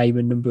it name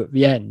and number at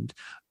the end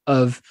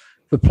of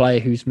the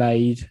player who's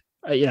made,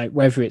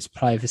 whether it's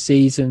player of the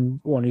season,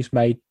 one who's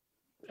made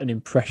an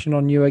impression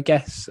on you, I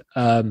guess.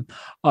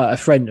 A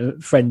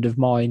friend of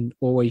mine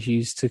always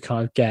used to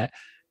kind of get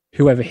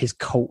whoever his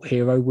cult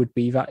hero would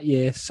be that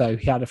year. So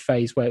he had a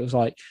phase where it was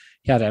like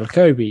he had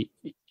Elokobi,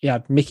 he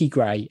had Mickey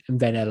Gray, and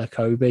then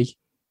Elokobi.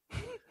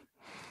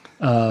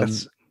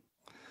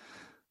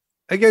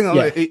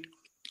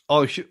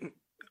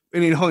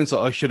 In hindsight,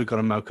 I should have got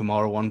a Mo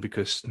Kamara one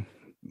because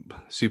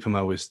Super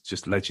Mo was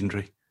just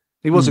legendary.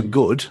 He wasn't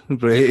good,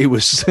 but he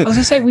was. I was going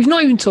to say, we've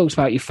not even talked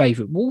about your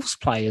favourite Wolves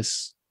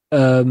players.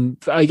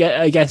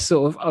 I guess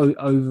sort of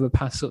over the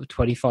past sort of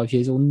 25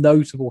 years, or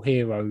notable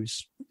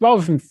heroes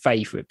rather than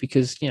favourite,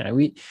 because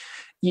we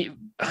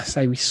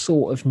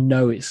sort of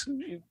know it's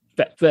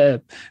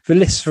the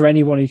list for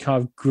anyone who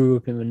kind of grew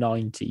up in the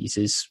 90s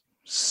is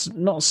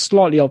not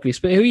slightly obvious.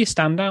 But who are your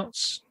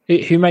standouts?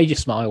 Who made you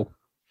smile?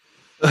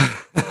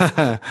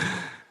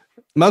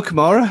 Mo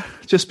Kamara,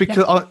 just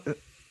because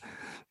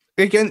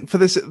again for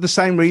the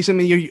same reason. I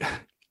mean,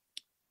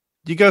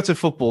 you go to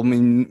football. I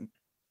mean,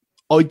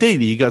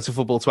 ideally, you go to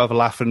football to have a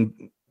laugh and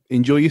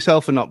enjoy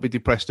yourself and not be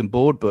depressed and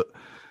bored. But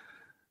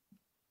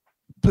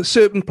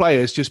certain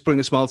players just bring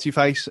a smile to your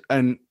face.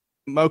 And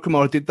Mo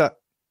Kamara did that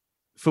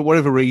for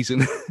whatever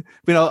reason. I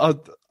mean,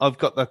 I've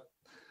got that.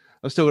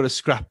 I've still got a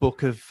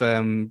scrapbook of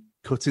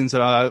cuttings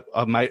that I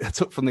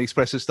took from the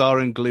Espresso Star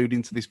and glued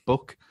into this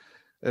book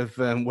of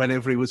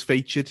whenever he was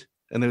featured.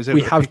 And there was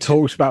we have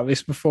talked about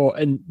this before,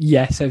 and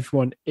yes,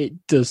 everyone,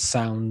 it does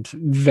sound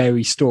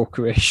very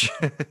stalkerish.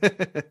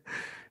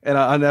 And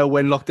I know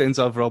when lockdown's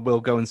over, I will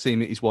go and see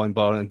him at his wine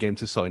bar and get him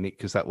to sign it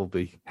because that will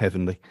be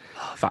heavenly.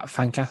 That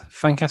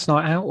Fancast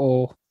night out,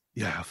 or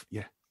yeah,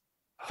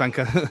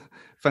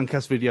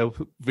 Fancast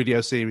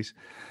video series.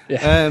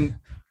 Yeah.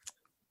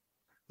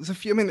 There's a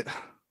few. I mean,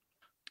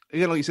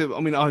 again, like you said, I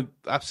mean, I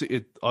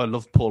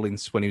love Paul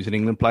Ince when he was an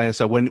England player.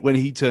 So when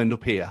he turned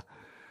up here,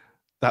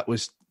 that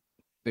was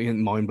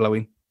mind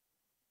blowing.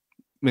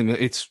 I mean,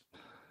 it's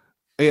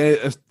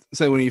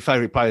say one of your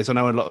favourite players. I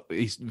know a lot of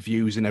his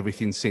views and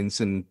everything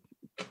since,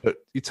 but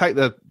you take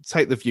the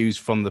views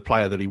from the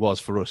player that he was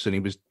for us, and he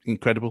was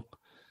incredible.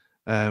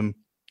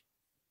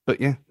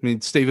 But yeah, I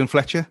mean, Stephen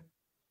Fletcher,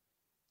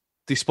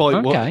 despite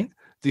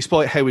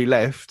how he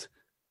left,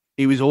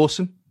 he was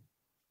awesome.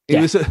 He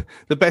was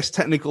the best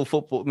technical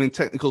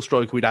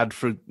striker we'd had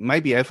for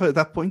maybe ever at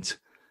that point.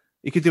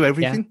 He could do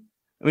everything.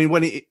 Yeah. I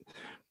mean,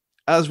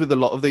 as with a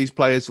lot of these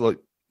players, like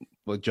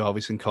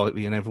Jarvis and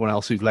Kiteley and everyone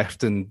else who's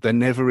left, and they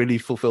never really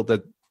fulfilled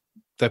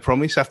their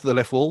promise after they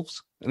left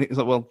Wolves. And it was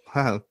like,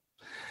 well,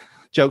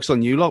 joke's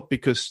on you lot,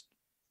 because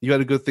you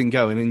had a good thing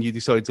going and you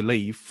decided to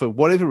leave for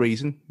whatever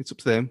reason. It's up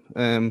to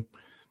them.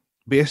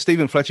 But yeah,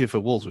 Stephen Fletcher for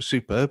Wolves was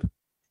superb.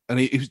 And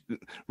he was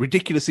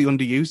ridiculously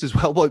underused as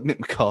well by Mick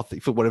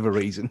McCarthy for whatever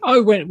reason.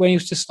 Oh, when he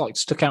was just like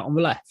stuck out on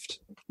the left.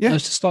 Yeah. I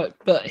was just like,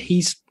 but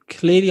he's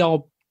clearly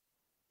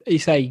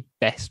he's a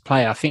best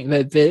player. I think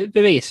the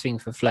biggest thing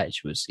for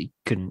Fletcher was he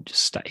couldn't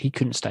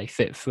stay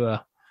fit for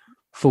a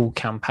full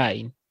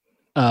campaign,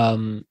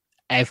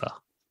 ever.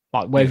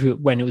 Like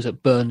when it was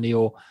at Burnley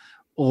or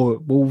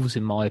at Wolves,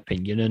 in my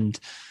opinion. And,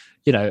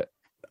 you know,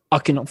 I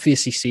can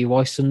obviously see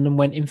why Sunderland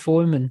went in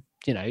for him. And,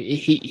 you know,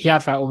 he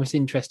had that almost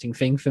interesting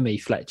thing for me,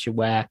 Fletcher,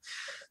 where,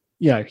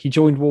 you know, he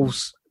joined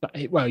Wolves.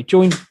 Well, he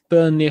joined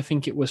Burnley, I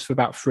think it was for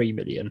about 3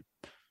 million.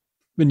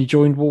 When he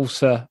joined Wolves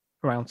for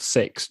around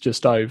 6,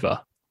 just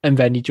over. And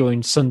then he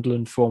joined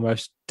Sunderland for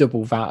almost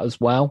double that as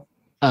well,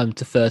 to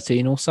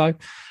 13 or so.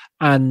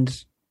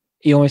 And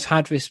he always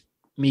had this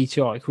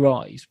meteoric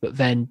rise, but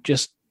then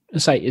just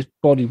say his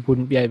body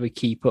wouldn't be able to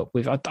keep up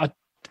with.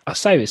 I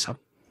say this, I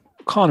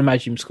can't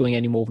imagine him scoring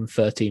any more than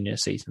 13 in a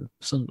season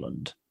for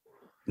Sunderland.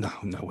 No,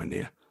 nowhere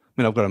near. I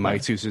mean, I've got a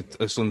mate who's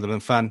a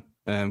Sunderland fan,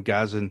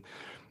 Gaz, and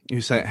he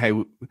was saying, hey,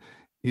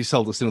 he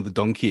sold us another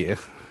donkey here.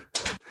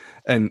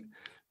 And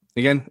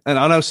again, and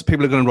I know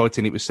people are going to write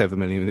in it was 7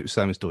 million, it was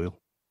same as Doyle,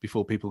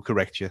 before people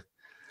correct you.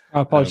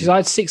 I apologize. I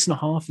had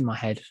 6.5 in my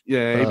head.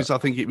 Yeah, it was. I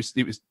think it was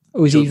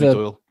either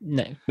Doyle.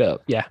 No,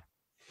 but yeah.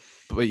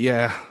 But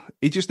yeah,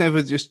 he just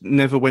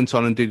never went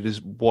on and did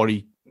what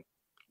he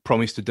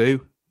promised to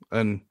do.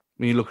 And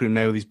when you look at him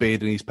now with his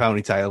beard and his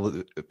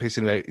ponytail,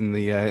 pissing out in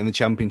the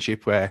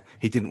Championship where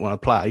he didn't want to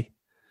play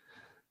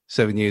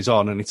 7 years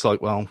on, and it's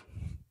like, well,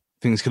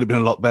 things could have been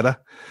a lot better.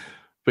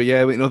 But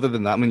yeah, I mean, other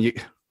than that, I mean,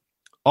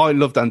 I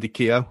loved Andy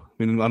Keogh.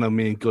 I mean, I know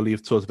me and Gully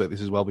have talked about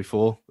this as well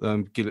before.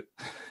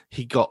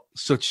 He got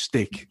such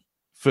stick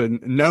for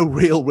no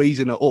real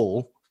reason at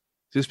all,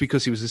 just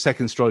because he was the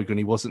second striker and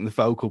he wasn't the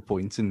focal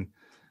point. And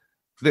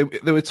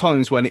there were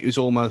times when it was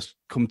almost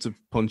come to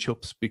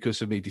punch-ups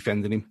because of me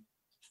defending him.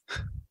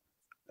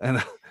 And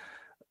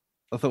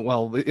I thought,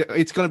 well,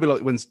 it's going to be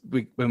like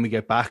when we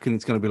get back, and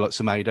it's going to be like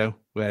Semedo,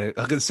 where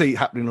I can see it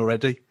happening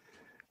already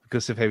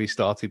because of how he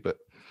started. But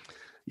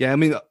yeah, I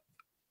mean,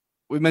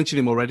 we mentioned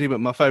him already, but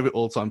my favourite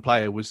all-time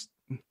player was,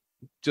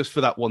 just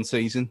for that one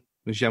season,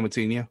 was João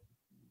Moutinho.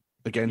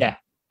 Again, yeah.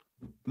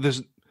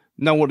 There's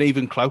no one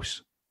even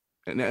close,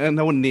 and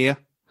no one near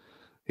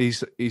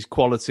his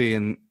quality.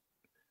 And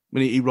I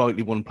mean, he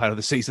rightly won Player of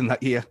the Season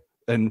that year,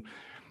 and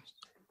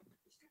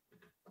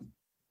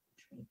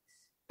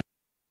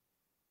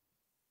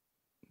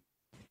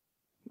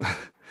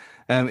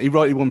he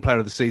rightly won Player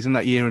of the Season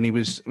that year. And he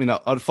was, I mean,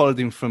 I'd followed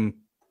him from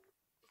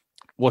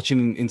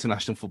watching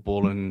international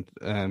football and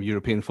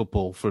European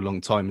football for a long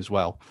time as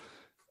well.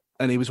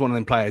 And he was one of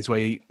them players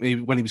where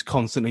when he was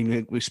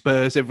constantly with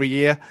Spurs every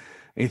year,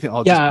 and you think,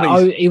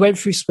 he went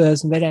through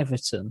Spurs and then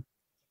Everton.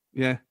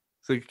 Yeah,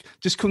 so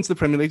just come to the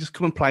Premier League, just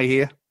come and play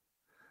here.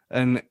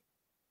 And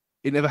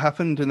it never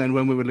happened. And then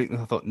when we were leaving,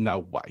 I thought, no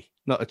way,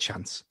 not a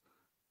chance.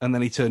 And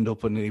then he turned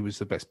up and he was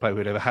the best player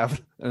we'd ever had.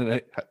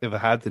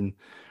 And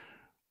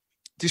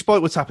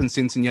despite what's happened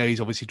since, and yeah,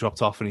 he's obviously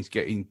dropped off and he's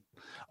getting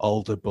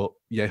older, but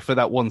yeah, for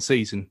that one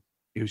season,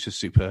 he was just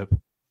superb.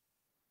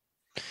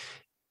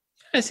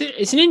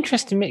 It's an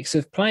interesting mix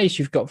of players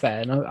you've got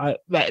there, and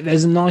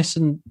there's a nice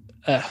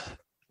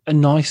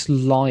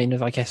line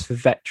of, I guess, for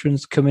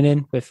veterans coming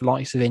in with the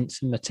likes of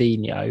Ince and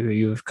Moutinho, who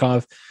you've kind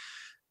of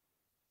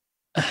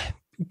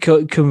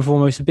come with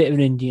almost a bit of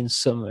an Indian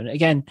summer. And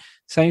again,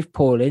 same with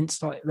Paul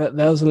Ince, like there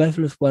was a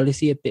level of, well, is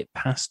he a bit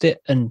past it?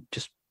 And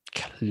just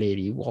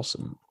clearly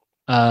wasn't.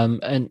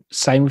 and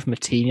same with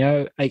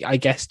Moutinho, I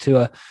guess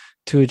to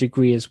a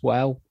degree as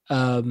well.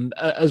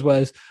 As well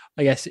as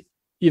I guess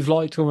you've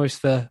liked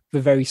almost the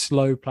very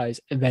slow players,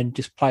 and then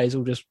just players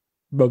will just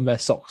run their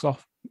socks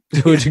off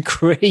to a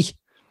degree.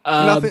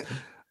 I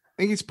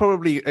think it's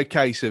probably a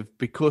case of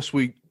because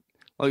we,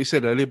 like you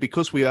said earlier,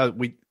 because I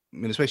mean,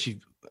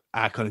 especially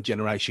our kind of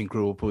generation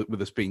grew up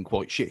with us being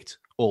quite shit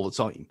all the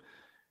time.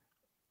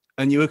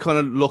 And you were kind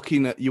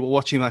of you were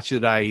watching Match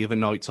of the Day either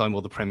night time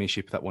or the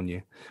Premiership that one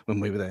year when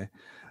we were there,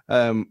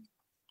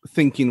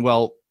 thinking,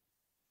 well,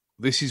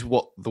 this is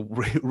what the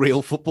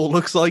real football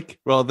looks like,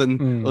 rather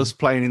than us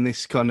playing in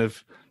this kind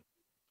of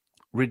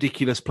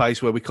ridiculous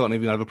place where we can't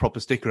even have a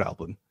proper sticker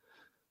album.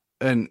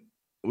 And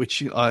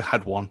which I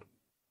had one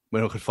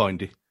when I could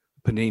find it,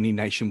 Panini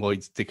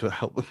Nationwide sticker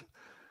album.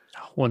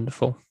 Oh,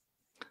 wonderful.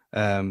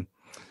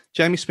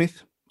 Jamie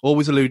Smith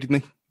always eluded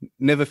me.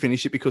 Never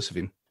finished it because of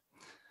him.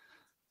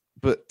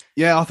 But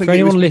yeah, I think for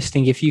anyone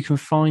listening, if you can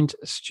find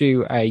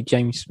Stu a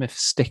Jamie Smith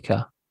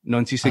sticker,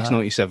 96,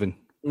 97.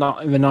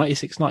 Not the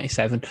 96,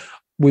 97,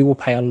 we will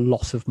pay a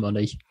lot of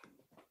money.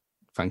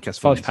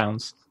 Fantastic.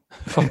 £5.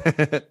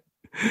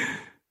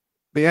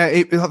 But yeah,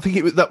 I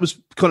think that was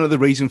kind of the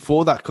reason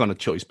for that kind of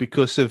choice,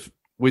 because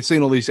we'd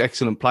seen all these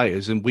excellent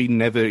players and we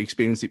never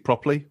experienced it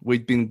properly.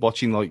 We'd been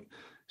watching like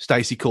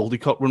Stacey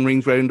Caldicott run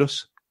rings around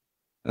us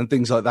and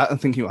things like that,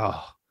 and thinking,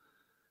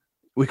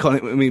 we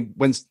can't. I mean,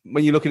 when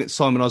you're looking at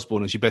Simon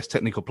Osborne as your best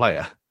technical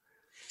player,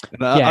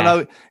 and I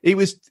know he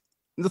was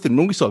nothing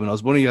wrong with Simon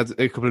Osborne. He had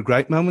a couple of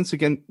great moments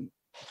again,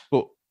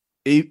 but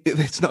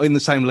it's not in the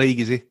same league,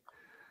 is he?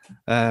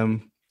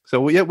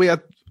 So yeah, we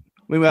had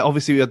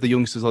the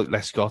youngsters like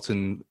Lescott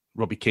and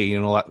Robbie Keane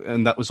and all that,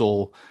 and that was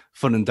all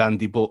fun and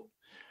dandy. But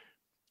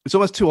it's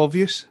almost too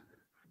obvious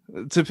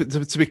to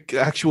be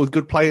actual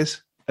good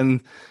players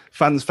and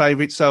fans'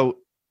 favourites. So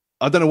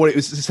I don't know what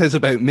it says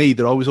about me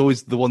that I was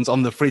always the ones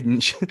on the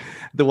fringe,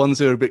 the ones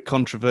who are a bit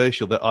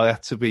controversial, that I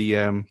had to be,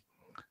 I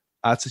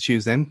had to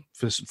choose them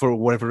for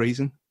whatever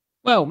reason.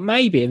 Well,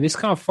 maybe, and this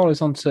kind of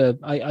follows on to,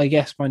 I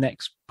guess, my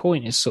next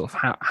point is sort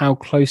of how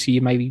closely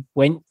you maybe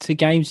went to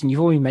games, and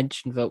you've already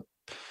mentioned that,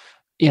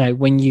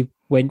 when you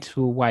went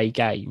to away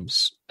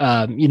games,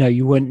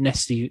 you weren't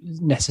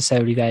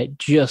necessarily there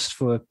just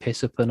for a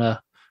piss up and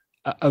a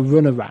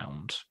run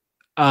around.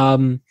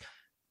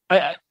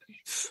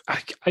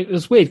 It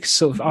was weird because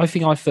sort of I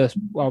think I first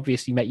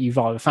obviously met you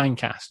via the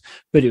Fancast,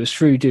 but it was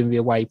through doing the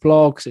away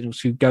blogs and it was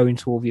through going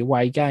to all the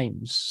away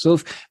games. So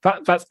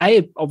that's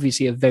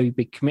obviously a very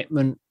big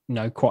commitment.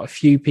 Quite a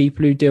few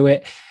people who do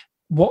it.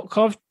 What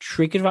kind of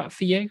triggered that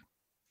for you?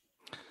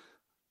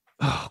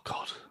 Oh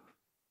God,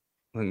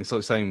 I think it's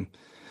like saying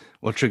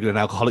what triggered an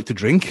alcoholic to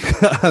drink,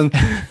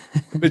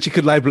 which you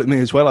could label it me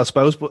as well, I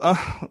suppose. But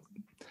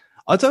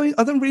I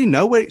don't really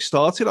know where it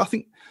started. I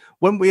think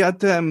when we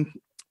had.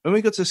 When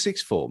we got to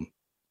sixth form,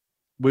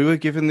 we were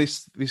given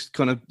this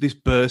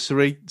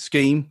bursary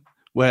scheme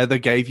where they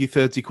gave you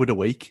 30 quid a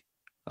week,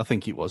 I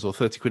think it was, or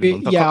 30 quid a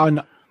month. Yeah,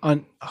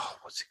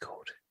 what's it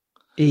called?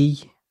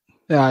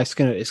 Yeah, it's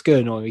gonna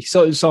annoy me.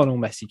 So someone will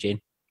message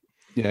in.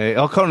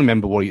 Yeah, I can't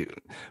remember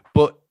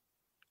but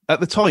at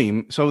the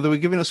time, so they were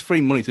giving us free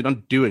money to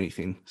not do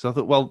anything. So I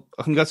thought, well,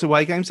 I can go to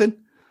away games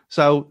then.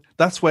 So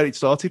that's where it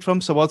started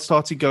from. So I'd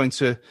started going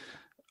to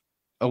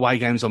away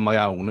games on my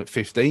own at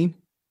 15.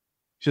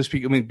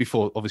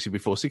 Before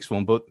sixth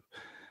form, but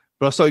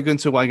I started going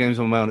to away games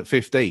on my own at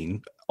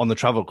 15 on the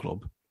travel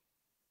club,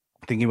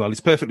 thinking, well, it's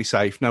perfectly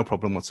safe, no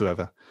problem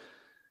whatsoever.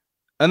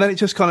 And then it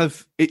just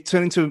it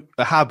turned into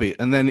a habit,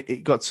 and then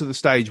it got to the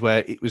stage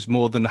where it was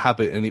more than a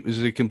habit, and it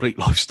was a complete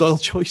lifestyle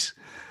choice.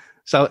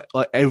 So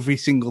like every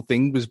single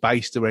thing was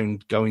based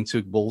around going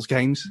to Wolves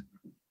games.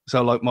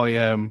 So like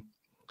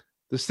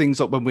there's things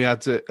like when we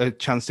had a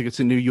chance to go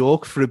to New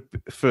York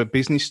for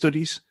business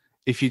studies.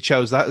 If you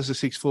chose that as a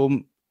sixth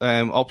form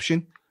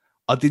option,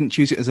 I didn't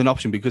choose it as an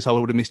option because I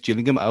would have missed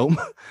Gillingham at home.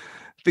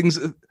 Things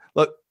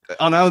like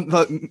I know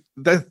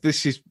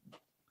this is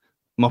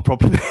my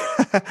problem.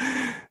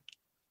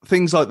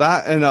 Things like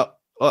that, and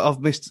I've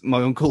missed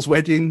my uncle's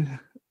wedding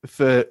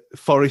for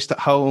Forest at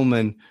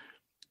home,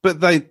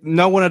 but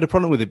no one had a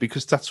problem with it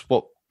because that's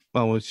what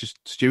it's just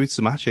Stuart's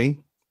the match.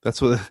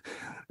 That's what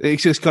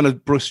it's just kind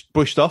of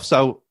brushed off.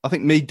 So I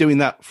think me doing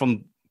that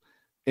from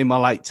in my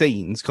late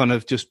teens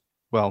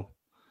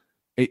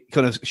it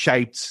kind of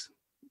shaped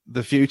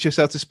the future,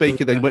 so to speak.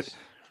 And then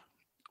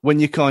when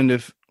you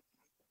that's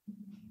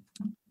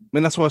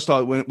why I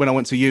started when I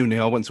went to uni.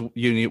 I went to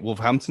uni at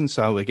Wolverhampton,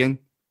 so again,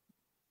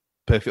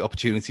 perfect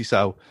opportunity.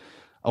 So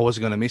I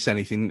wasn't going to miss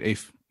anything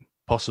if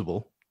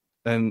possible.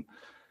 And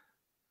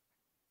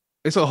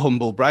it's a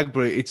humble brag,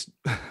 but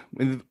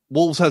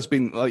Wolves has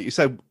been, like you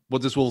said,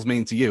 what does Wolves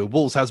mean to you?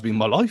 Wolves has been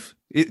my life.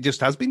 It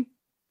just has been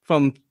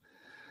from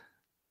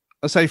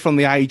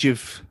the age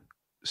of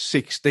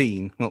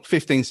 16,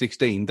 15,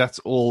 16, that's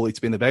all it's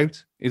been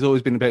about. It's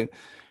always been about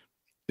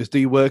just do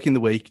your work in the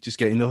week, just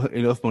get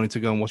enough money to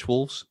go and watch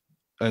Wolves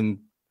and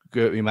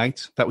go out with your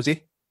mates. That was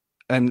it.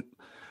 And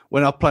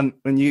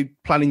when you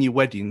planning your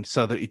wedding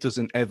so that it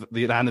doesn't ever,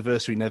 the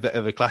anniversary never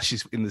ever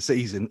clashes in the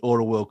season or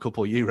a World Cup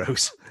or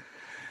Euros,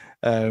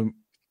 and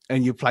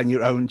you plan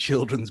your own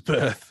children's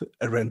birth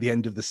around the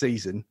end of the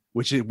season,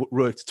 which it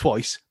worked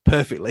twice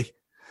perfectly.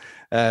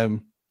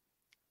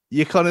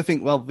 You kind of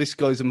think, well, this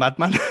guy's a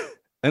madman,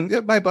 and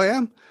yeah, maybe I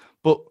am,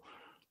 but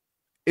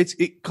it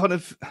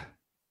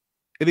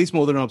is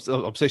more than an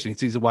obsession.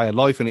 It is a way of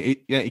life, and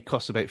it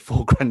costs about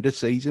 $4,000 a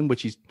season,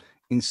 which is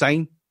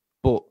insane.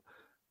 But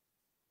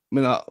I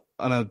mean,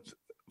 I know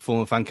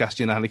former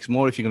Fancastian Alex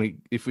Moore.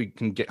 If we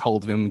can get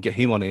hold of him and get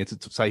him on here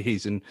to say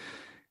his, and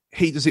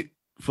he does it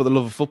for the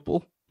love of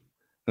football,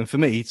 and for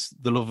me, it's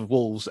the love of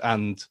Wolves.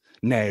 And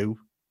now,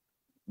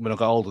 when I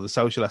got older, the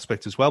social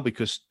aspect as well,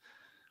 because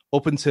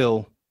up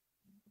until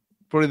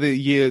probably the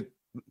year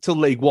till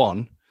League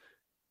One,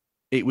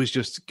 it was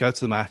just go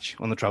to the match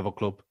on the travel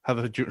club, have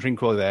a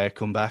drink while there,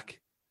 come back.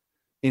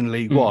 In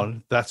League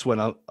One, that's when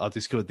I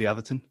discovered the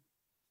Atherton.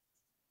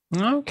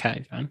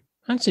 Okay, then.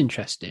 That's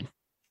interesting.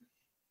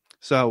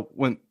 So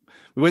when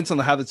we went on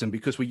the Atherton,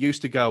 because we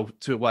used to go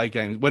to away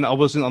games, when I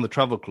wasn't on the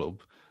travel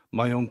club,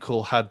 my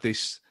uncle had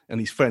this, and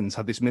his friends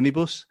had this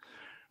minibus.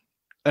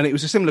 And it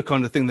was a similar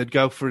kind of thing. They'd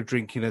go for a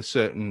drink in a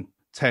certain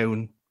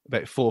town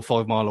about 4 or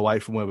 5 miles away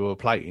from where we were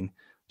playing,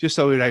 just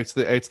so we were out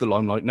of the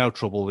limelight, no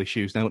trouble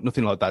issues,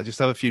 nothing like that. Just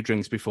have a few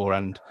drinks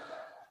beforehand,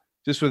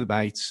 just with the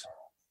mates,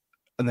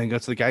 and then go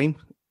to the game.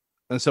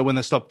 And so when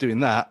they stopped doing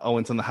that, I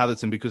went on the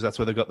Atherton because that's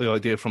where they got the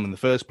idea from in the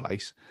first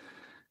place,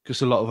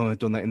 because a lot of them had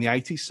done that in the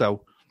 80s.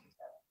 So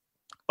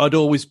I'd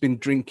always been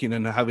drinking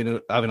and having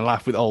a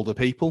laugh with older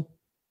people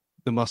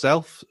than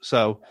myself.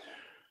 So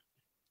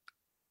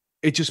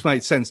it just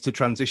made sense to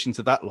transition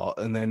to that lot.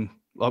 And then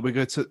I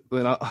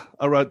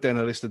wrote down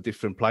a list of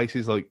different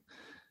places, like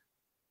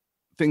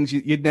things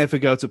you'd never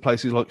go to,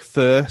 places like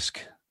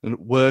Thirsk and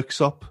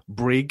Worksop,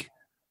 Brig,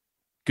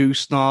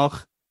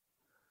 Goosnarch.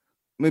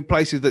 I mean,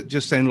 places that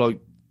just sound like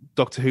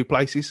Doctor Who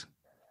places,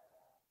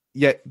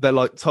 yet they're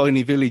like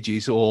tiny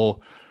villages or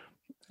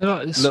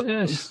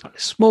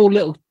small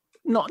little,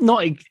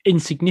 not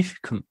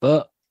insignificant,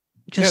 but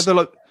just they're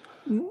like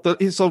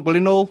it's like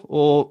Willenhall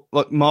or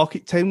like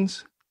market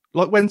towns,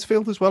 like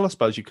Wensfield as well, I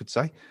suppose you could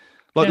say,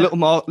 like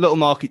little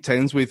market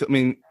towns with. I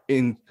mean,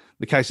 in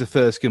the case of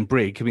Thirsk and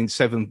Brig, I mean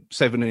 7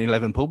 and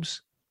 11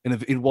 pubs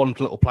in one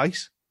little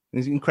place.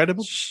 It's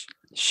incredible.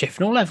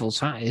 Shifnal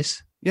levels, that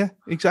is. Yeah,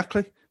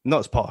 exactly.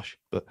 Not as posh,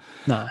 but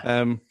no.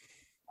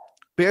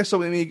 But yeah,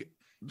 so I mean,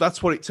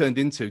 that's what it turned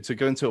into, to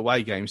go into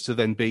away games, to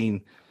then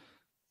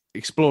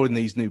exploring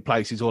these new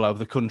places all over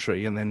the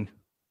country, and then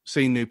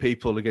seeing new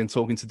people again,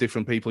 talking to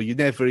different people you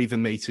never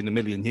even meet in a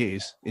million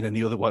years in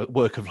any other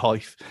work of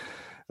life,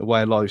 a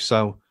way of life.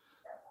 So,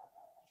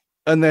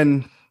 and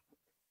then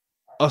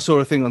I saw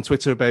a thing on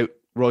Twitter about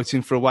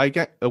writing for away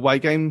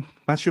game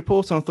match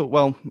report, and I thought,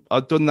 well,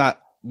 I'd done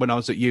that when I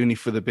was at uni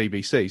for the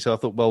BBC, so I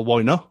thought, well,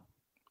 why not?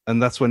 And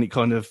that's when it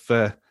kind of,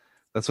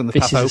 that's when the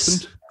path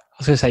opened. I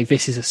was going to say,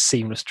 this is a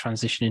seamless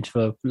transition into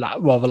the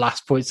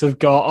last points I've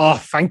got. Oh,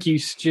 thank you,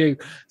 Stu.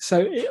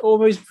 So it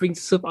almost brings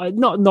us up,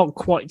 not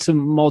quite to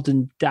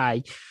modern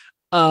day,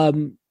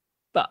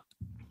 but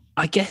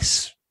I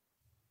guess,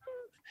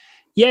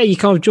 yeah, you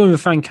kind of join the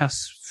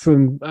Fancast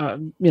from,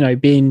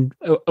 being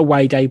a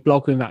away day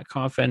blogger, and that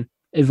kind of then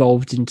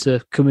evolved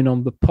into coming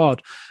on the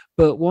pod.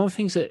 But one of the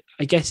things that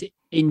I guess it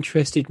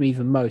interested me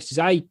the most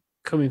is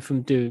coming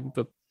from doing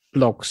the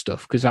blog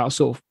stuff, because that was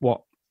sort of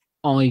what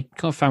I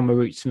kind of found my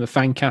roots in the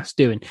Fancast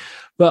doing.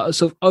 But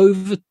sort of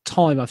over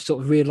time, I've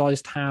sort of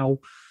realised how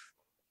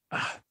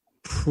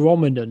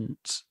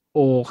prominent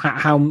or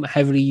how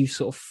heavily you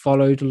sort of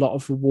followed a lot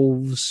of the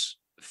Wolves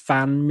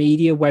fan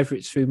media, whether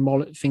it's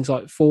through things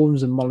like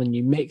forums and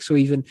Molyneux Mix, or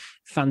even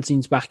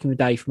fanzines back in the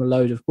day from A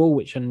Load of Ball,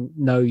 which I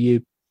know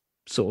you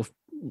sort of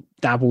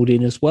dabbled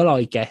in as well,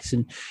 I guess.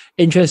 And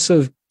interested to sort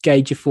of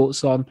gauge your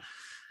thoughts on,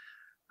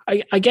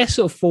 I guess,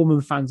 sort of forum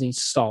and fanzines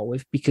to start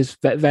with, because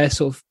they're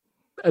sort of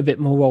a bit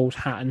more old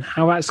hat, and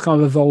how that's kind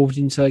of evolved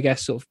into, I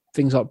guess, sort of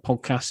things like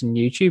podcasts and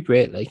YouTube,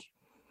 really.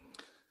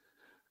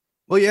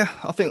 Well, yeah,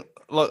 I think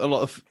like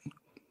I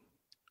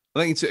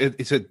think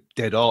it's a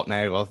dead art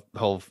now, the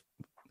whole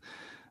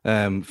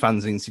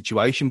fanzine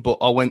situation. But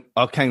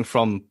I came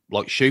from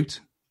like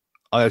Shoot.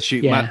 I had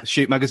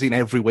Shoot magazine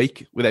every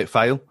week without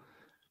fail,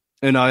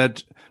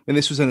 and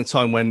this was in a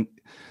time when,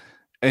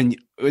 and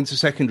into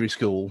secondary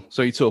school,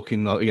 so you're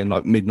talking like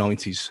mid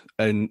 90s,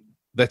 and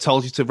they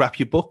told you to wrap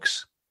your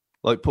books,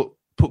 like put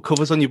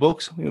covers on your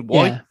books.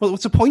 Why? Yeah. Well,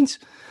 what's the point?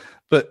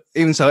 But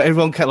even so,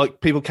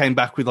 people came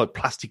back with like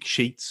plastic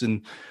sheets,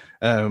 and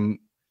some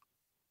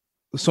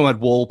had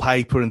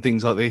wallpaper and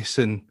things like this.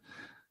 And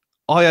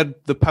I had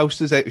the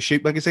posters out of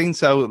Shoot magazine,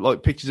 so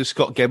like pictures of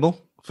Scott Gemmell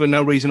for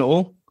no reason at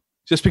all,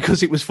 just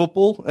because it was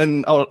football,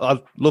 and I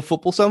love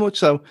football so much.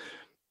 So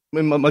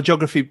I mean, my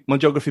geography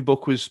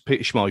book was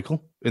Peter Schmeichel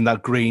in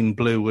that green,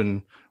 blue,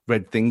 and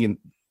red thing. And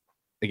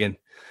again,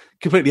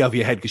 completely over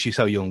your head because you're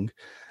so young.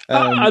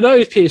 I know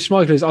it's Peter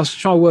Schmeichel. I was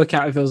trying to work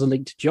out if there was a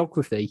link to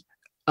geography.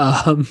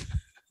 Well,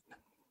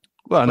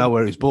 Well, I know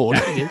where he's born.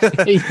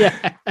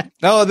 Yeah.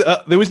 No,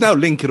 there was no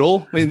link at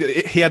all. I mean,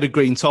 he had a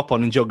green top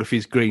on in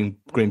Geography's green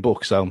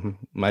book, so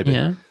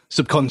maybe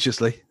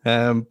subconsciously.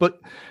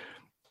 But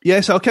yeah,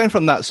 so I came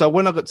from that. So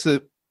when I got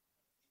to,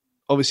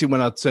 obviously,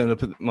 when I turned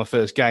up at my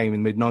first game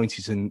in the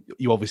mid-90s, and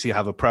you obviously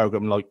have a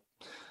program like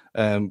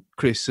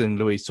Chris and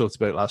Louise talked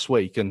about last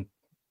week, and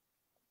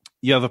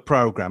you have a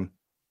program,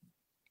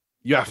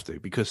 you have to,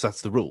 because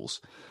that's the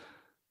rules.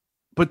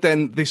 But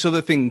then this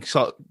other thing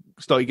started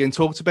getting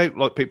talked about,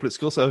 like people at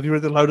school say, have you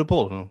read The Load of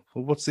Ball? And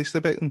well, what's this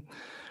about? And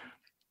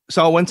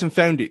so I went and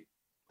found it.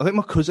 I think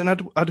my cousin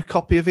had a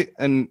copy of it,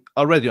 and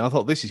I read it, and I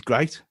thought, this is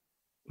great.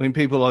 I mean,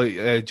 people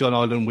like John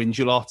Ireland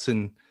Wingulot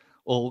and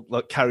all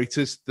like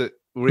characters that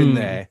were in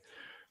there.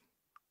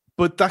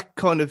 But that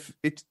kind of,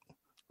 like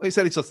I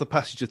said, it's just the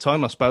passage of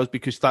time, I suppose,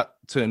 because that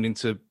turned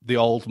into the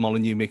old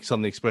Molyneux mix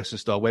on the Express and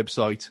Star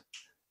website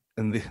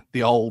and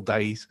the old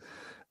days,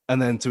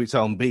 and then to its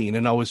own being.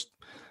 And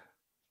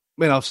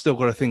I've still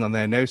got a thing on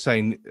there now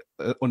saying,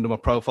 under my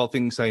profile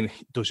thing, saying it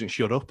doesn't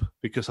shut up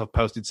because I've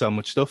posted so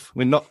much stuff. I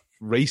mean, not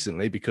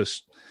recently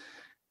because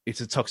it's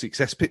a toxic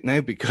cesspit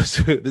now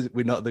because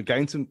we're not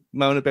going to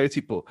moan about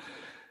it. But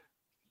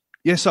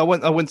yes, I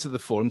went to the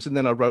forums, and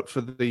then I wrote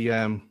for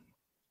the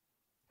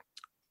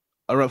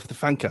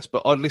Fancast.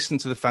 But I'd listened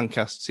to the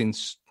Fancast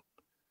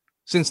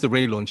since the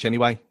relaunch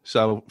anyway.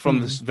 So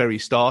from the very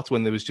start,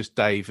 when there was just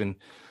Dave and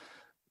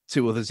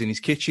two others in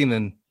his kitchen,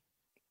 and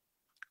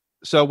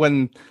so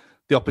when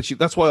the opportunity,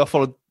 that's why I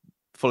followed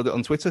it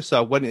on Twitter.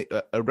 So when it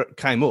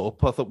came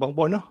up, I thought, well,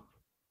 why not? I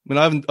mean,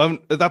 I haven't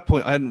at that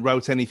point, I hadn't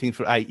wrote anything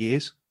for 8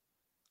 years.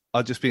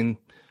 I'd just been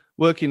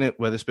working at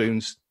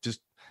Wetherspoons, just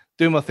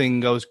doing my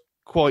thing. I was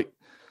quite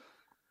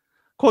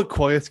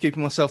quiet,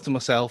 keeping myself to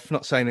myself,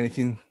 not saying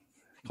anything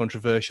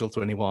controversial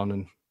to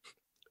anyone.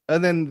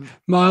 And then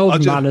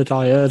mild-mannered,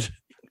 I heard.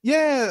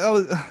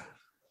 Yeah,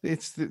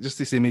 it's just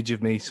this image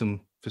of me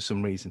for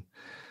some reason.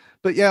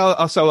 But yeah,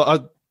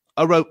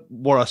 I wrote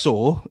what I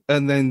saw,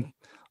 and then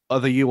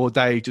either you or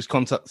Dave just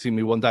contacted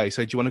me one day,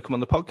 said, do you want to come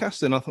on the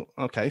podcast? And I thought,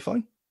 okay,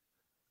 fine.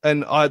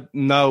 And I had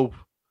no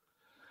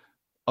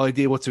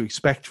idea what to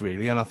expect,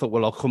 really. And I thought,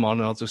 well, I'll come on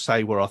and I'll just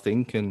say what I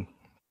think and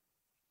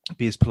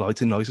be as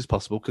polite and nice as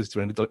possible, because it's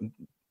around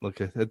like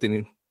a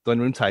dining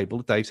room table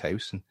at Dave's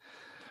house. And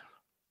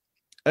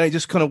it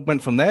just kind of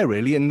went from there,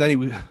 really. And then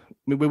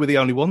we were the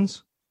only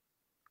ones.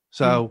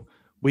 So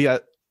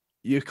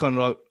you're kind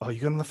of like, oh,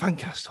 you're going on the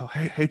Fancast. Oh,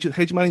 how'd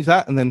you manage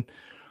that? And then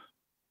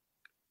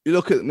you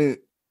look at me,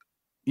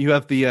 you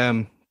have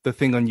the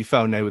thing on your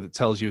phone now that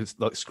tells you it's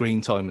like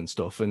screen time and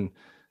stuff. And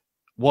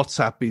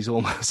WhatsApp is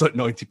almost like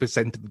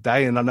 90% of the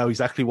day. And I know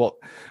exactly what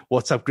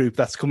WhatsApp group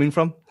that's coming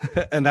from.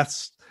 And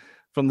that's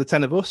from the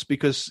 10 of us,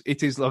 because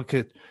it is like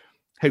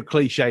how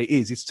cliche it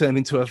is. It's turned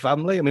into a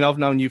family. I mean, I've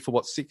known you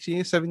for 6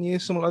 years, 7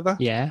 years, something like that.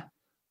 Yeah.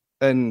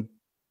 And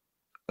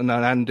then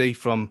Andy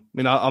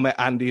I met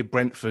Andy at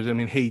Brentford. I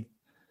mean,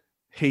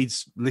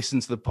 he's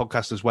listened to the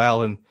podcast as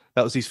well. And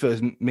that was his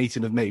first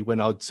meeting of me when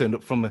I'd turned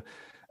up from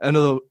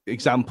another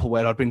example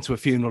where I'd been to a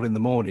funeral in the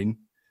morning,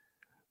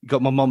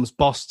 got my mum's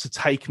boss to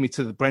take me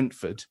to the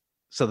Brentford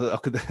so that I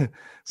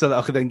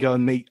could then go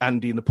and meet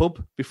Andy in the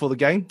pub before the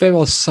game. There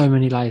was so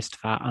many layers to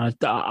that.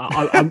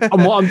 I'm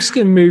just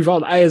going to move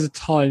on as a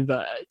time,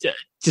 but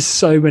just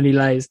so many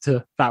layers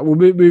to that. We'll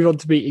move on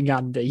to meeting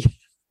Andy.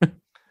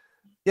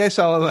 Yeah,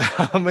 so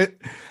I met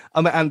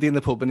Andy in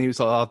the pub, and he was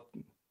like,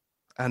 oh,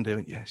 Andy,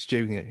 went, yeah,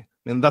 Stu. Yeah.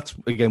 And that's,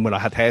 again, when I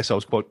had hair, so I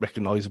was quite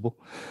recognisable.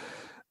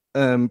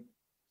 But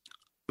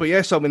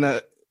yeah, so I mean,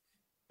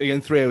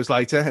 again, 3 hours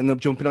later, ended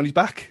up jumping on his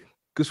back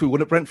because we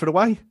won at Brentford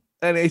away.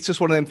 And it's just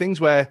one of them things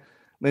where, I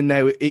mean,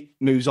 now it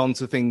moves on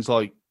to things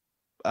like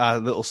a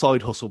little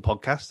side hustle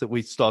podcast that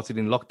we started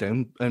in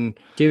lockdown. And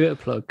give it a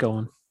plug, go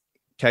on.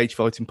 Cage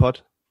Fighting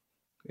Pod,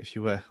 if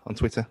you were on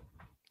Twitter.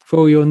 For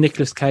all your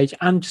Nicolas Cage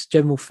and just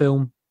general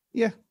film.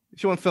 Yeah,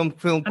 if you want film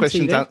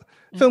questions,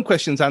 film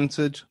questions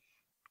answered.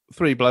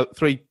 3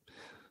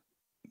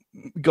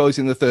 guys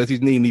in the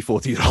 30s, nearly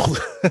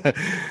 40-year-old,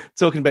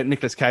 talking about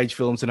Nicolas Cage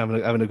films and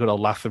having a good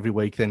old laugh every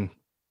week. Then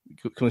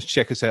come and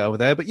check us out over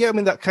there. But yeah, I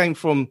mean, that came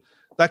from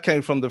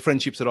the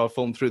friendships that I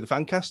formed through the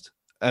Fancast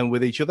and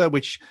with each other,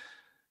 which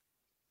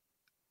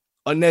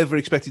I never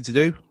expected to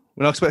do.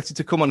 When I expected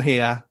to come on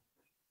here,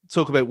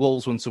 talk about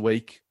Wolves once a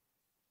week,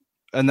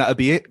 and that'd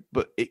be it.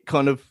 But it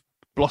kind of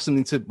blossomed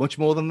into much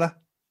more than that.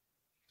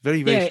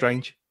 Very, very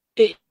strange.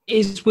 It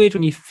is weird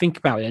when you think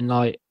about it, and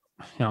like,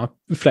 you know, I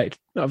reflect.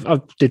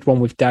 I did one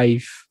with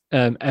Dave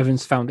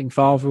Evans' founding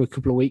father a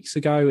couple of weeks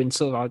ago, and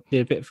sort of I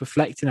did a bit of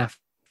reflecting after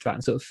that,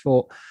 and sort of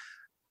thought,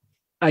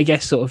 I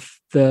guess, sort of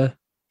the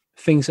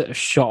things that are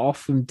shot off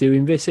from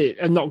doing this.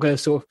 I'm not going to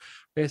sort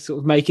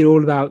of make it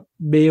all about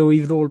me or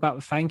even all about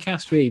the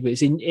Fancast, really, but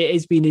it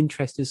has been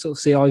interesting to sort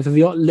of see either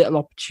the little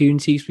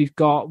opportunities we've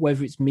got,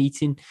 whether it's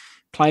meeting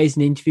players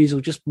in interviews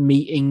or just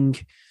meeting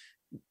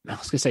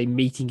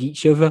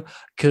each other,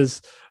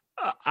 because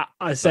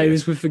I say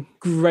this with the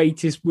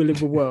greatest will in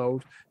the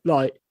world.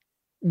 Like,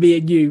 me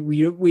and you,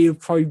 we have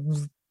probably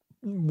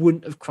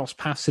wouldn't have crossed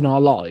paths in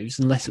our lives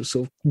unless it was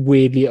sort of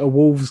weirdly at a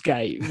Wolves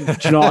game. Do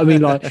you know what I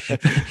mean? Like,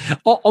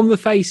 on the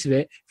face of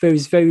it, there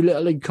is very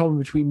little in common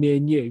between me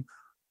and you,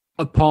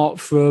 apart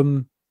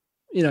from,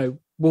 you know,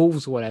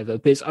 Wolves or whatever.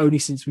 But it's only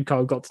since we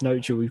kind of got to know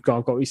each other, we've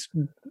got these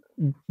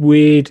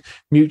weird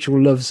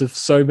mutual loves of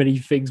so many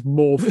things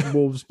more from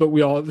Wolves, but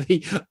we are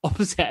the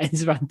opposite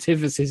ends of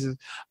antithesis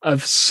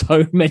of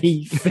so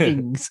many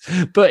things.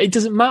 But it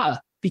doesn't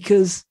matter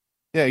because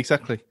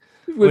exactly.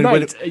 We're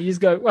mates. You just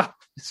go, well,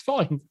 it's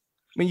fine.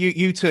 I mean,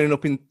 you turning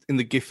up in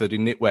the Gifford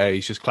in knitwear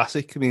is just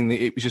classic. I mean,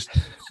 it was just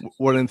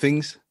one of them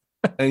things.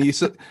 And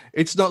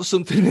it's not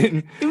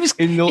something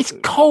it's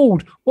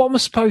cold. What am I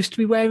supposed to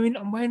be wearing?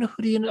 I'm wearing a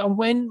hoodie and I'm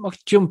wearing my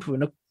jumper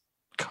and a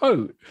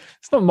coat.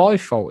 It's not my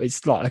fault.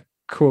 It's like a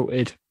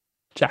quilted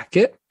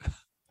jacket.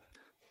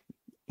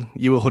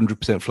 You were 100%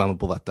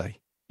 flammable that day.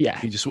 Yeah.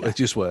 You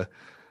just were.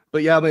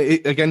 But yeah, I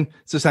mean, again,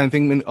 it's the same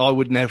thing. I mean, I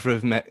would never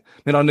have met.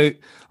 I mean,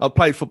 I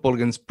played football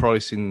against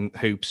Price in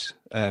hoops,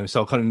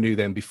 so I kind of knew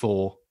them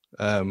before.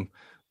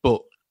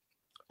 But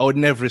I would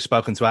never have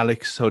spoken to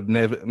Alex. I would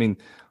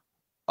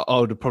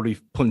have probably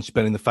punched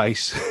Ben in the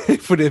face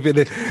if we'd have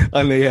been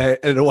on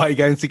an away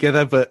game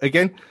together. But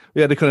again,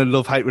 we had a kind of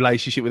love-hate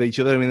relationship with each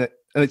other. I mean,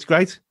 and it's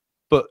great.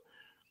 But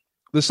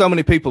there's so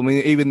many people. I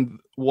mean, even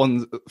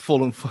one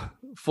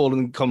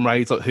fallen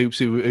comrades like Hoops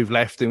who've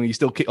left, and you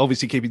still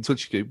obviously keep in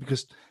touch with you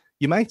because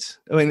you're mates.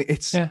 I mean,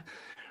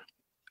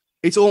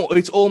 it's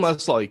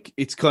almost like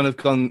it's kind of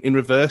gone in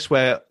reverse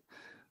where,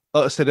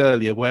 like I said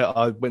earlier, where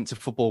I went to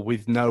football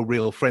with no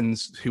real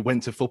friends who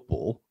went to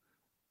football.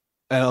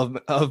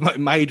 I've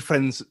made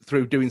friends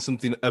through doing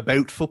something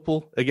about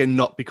football, again,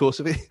 not because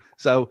of it.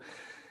 So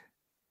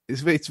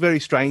it's very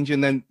strange.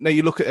 And then now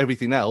you look at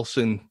everything else,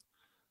 and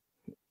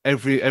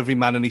every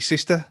man and his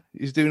sister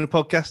is doing a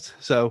podcast.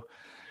 So,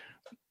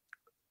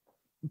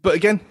 but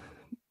again,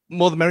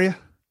 more the merrier.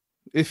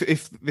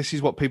 If this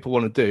is what people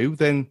want to do,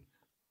 then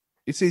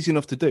it's easy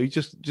enough to do.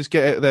 Just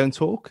get out there and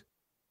talk.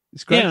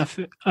 It's great. Yeah,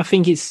 I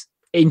think it's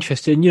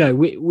interesting. You know,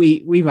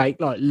 we make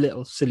like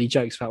little silly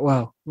jokes about,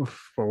 well,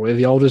 we're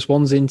the oldest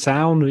ones in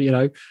town. You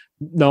know,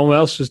 no one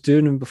else was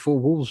doing them before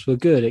Wolves were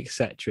good,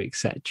 etc.,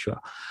 etc.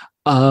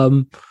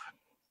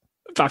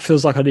 That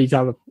feels like I need to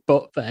have a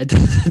butt there,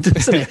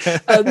 doesn't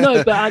it?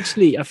 No, but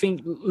actually, I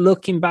think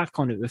looking back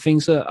on it, the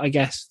things that I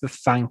guess the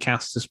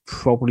Fancast has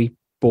probably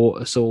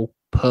bought us all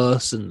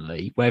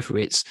personally, whether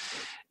it's,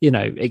 you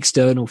know,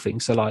 external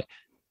things, so like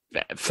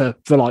for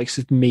the likes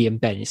of me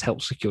and Ben, it's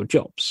helped secure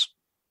jobs.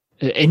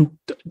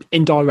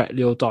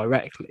 Indirectly or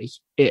directly,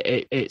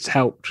 it's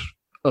helped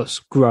us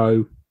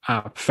grow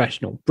our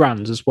professional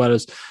brands as well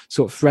as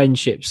sort of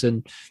friendships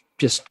and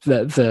just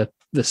the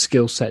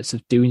skill sets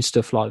of doing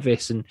stuff like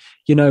this. And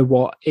you know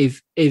what,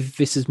 if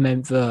this has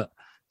meant that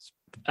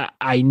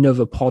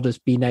another pod has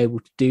been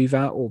able to do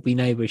that or been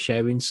able to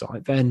share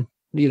insight, then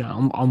you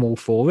know I'm all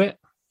for it.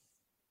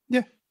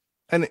 Yeah,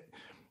 and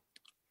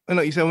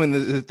like you said, I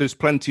mean, there's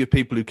plenty of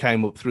people who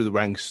came up through the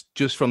ranks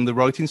just from the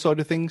writing side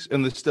of things,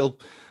 and there's still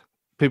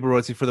people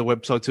writing for the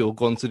website who have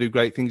gone to do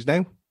great things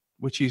now,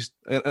 which is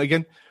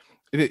again,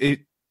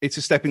 it's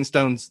a stepping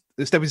stone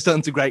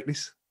to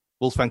greatness.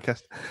 Wolves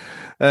Fancast.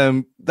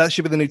 That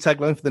should be the new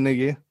tagline for the new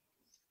year.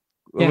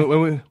 Yeah.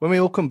 When we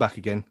all come back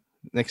again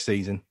next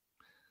season,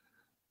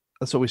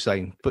 that's what we're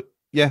saying. But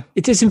yeah,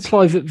 it does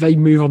imply that they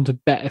move on to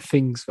better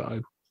things,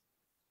 though.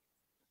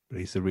 But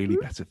it's the really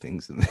better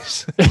things than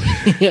this.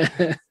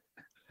 Yeah.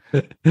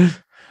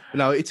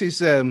 No, it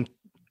is.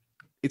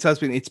 It has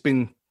been. It's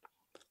been.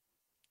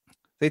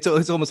 It's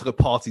almost like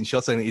a parting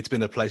shot saying it's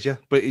been a pleasure,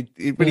 but it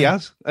really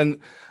has. And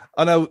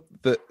I know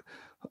that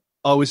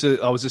I was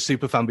a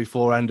super fan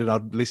beforehand, and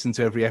I'd listen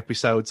to every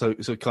episode, so it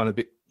was kind of a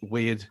bit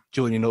weird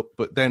joining up.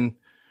 But then,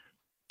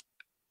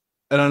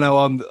 and I know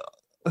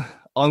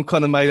I'm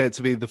kind of made out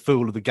to be the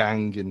fool of the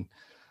gang, and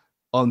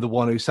I'm the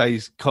one who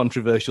says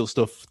controversial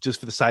stuff just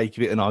for the sake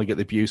of it, and I get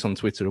the abuse on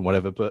Twitter and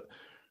whatever. But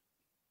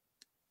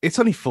it's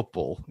only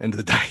football, end of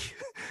the day.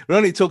 We're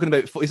only talking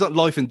about, it's not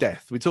life and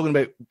death. We're talking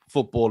about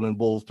football and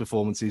Wolves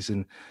performances.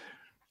 And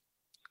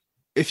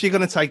if you're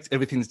going to take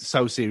everything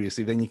so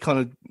seriously, then you kind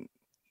of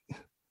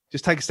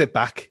just take a step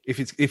back if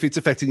it's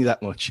affecting you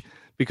that much,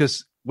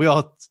 because we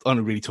are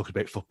only really talking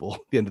about football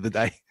at the end of the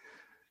day.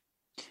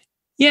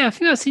 Yeah, I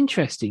think that's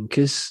interesting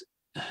because,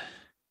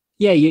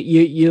 yeah,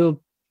 you're,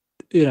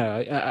 you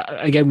know,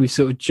 again, we've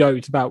sort of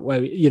joked about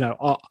where, you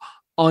know,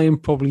 I am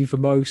probably the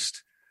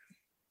most,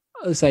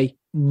 I'd say,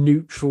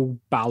 neutral,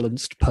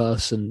 balanced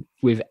person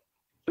with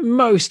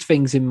most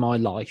things in my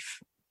life,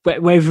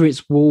 whether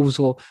it's Wolves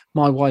or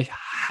my wife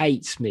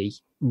hates me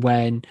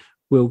when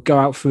we'll go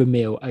out for a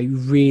meal, a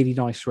really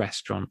nice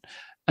restaurant,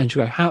 and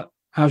she'll go,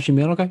 how's your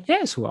meal? I'll go, yeah,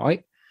 it's all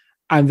right.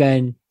 And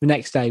then the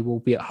next day we'll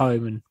be at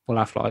home and we'll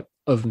have like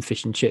oven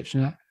fish and chips,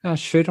 and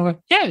how's your food? I'll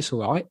go, yeah, it's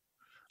all right.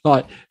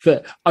 Like,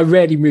 but I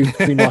rarely move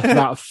between like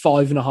about a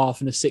 5.5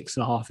 and a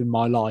 6.5 in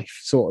my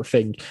life, sort of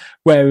thing.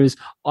 Whereas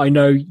I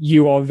know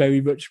you are very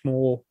much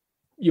more,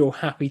 you're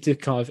happy to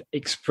kind of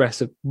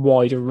express a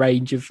wider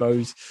range of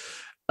those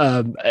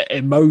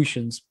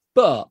emotions.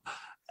 But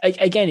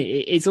again,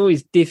 it's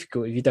always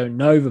difficult if you don't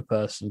know the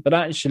person. But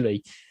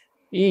actually,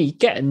 you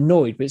get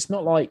annoyed, but it's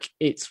not like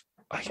it's,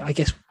 I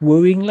guess,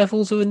 worrying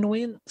levels of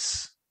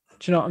annoyance.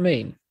 Do you know what I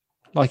mean?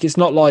 Like, it's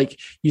not like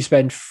you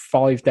spend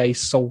 5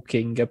 days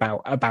sulking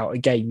about a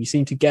game. You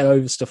seem to get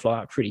over stuff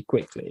like that pretty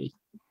quickly.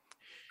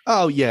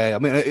 Oh yeah, I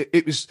mean,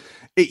 it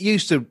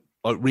used to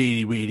like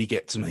really, really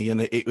get to me,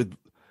 and it would.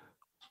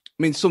 I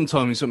mean,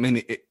 sometimes,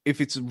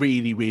 if it's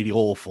really, really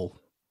awful,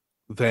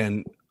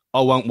 then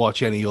I won't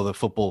watch any other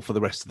football for the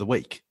rest of the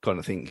week, kind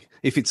of thing.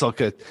 If it's like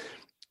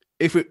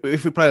if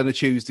we play on a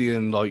Tuesday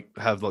and like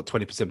have like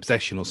 20%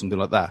 possession or something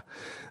like that,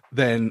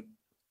 then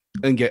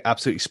and get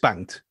absolutely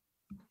spanked,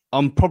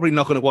 I'm probably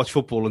not going to watch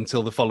football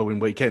until the following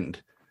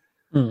weekend.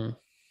 Mm.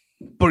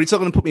 But it's not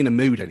going to put me in a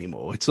mood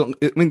anymore. It's not.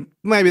 I mean,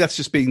 maybe that's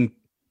just being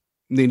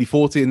nearly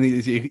 40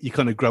 and you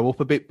kind of grow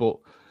up a bit, but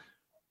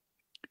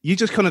you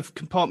just kind of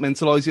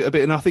compartmentalize it a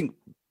bit. And I think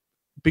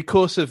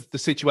because of the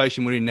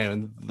situation we're in now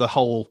and the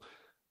whole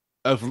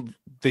of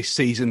this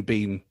season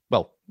being,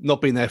 well,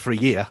 not being there for a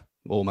year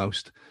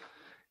almost,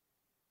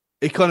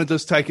 it kind of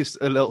does take us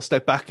a little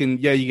step back. And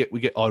yeah,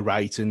 we get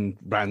irate and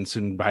rant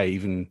and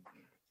rave, and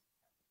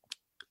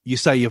you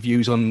say your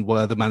views on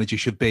where the manager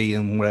should be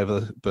and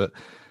wherever, but.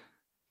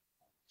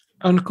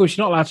 And of course,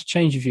 you're not allowed to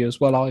change your view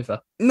as well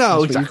either.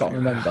 No, That's exactly. You've got to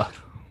remember.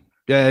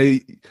 Yeah,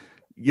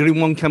 you're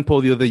in one camp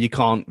or the other. You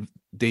can't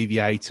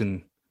deviate,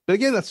 but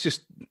again, that's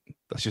just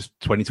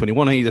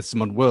 2021. That's the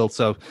modern world,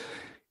 so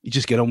you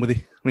just get on with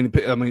it. I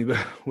mean,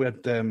 we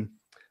had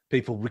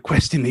people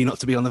requesting me not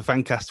to be on the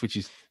Fancast, which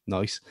is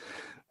nice.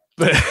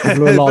 But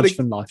we're large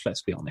for life.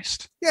 Let's be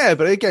honest. Yeah,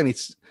 but again,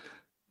 it's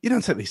you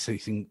don't take these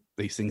things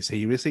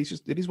seriously.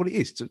 It is what it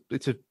is.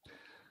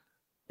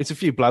 It's a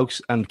few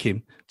blokes and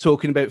Kim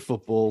talking about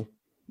football.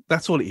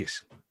 That's all it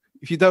is.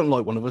 If you don't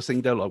like one of us, then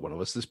you don't like one of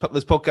us. There's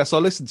podcasts I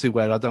listen to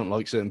where I don't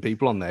like certain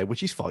people on there,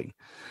 which is fine.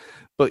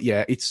 But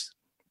yeah,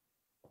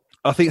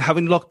 I think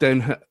having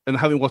lockdown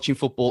and watching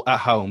football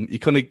at home, you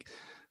kind of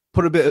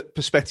put a bit of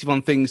perspective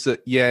on things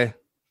that, yeah,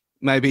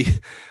 maybe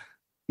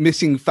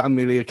missing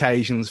family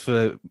occasions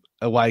for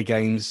away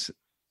games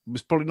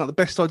was probably not the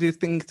best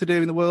thing to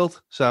do in the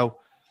world. So,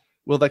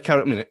 will they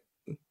carry on?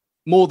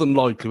 More than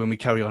likely, when we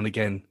carry on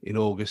again in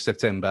August,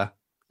 September,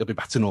 it'll be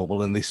back to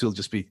normal and this will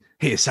just be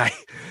hearsay.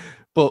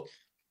 But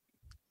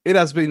it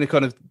has been a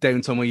kind of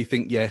downtime where you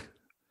think, yeah,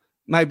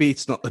 maybe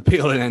it's not the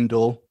be-all and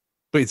end-all,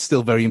 but it's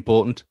still very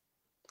important.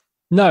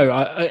 No,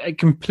 I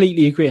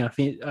completely agree. I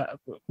think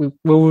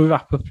we'll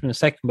wrap up in a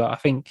second, but I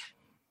think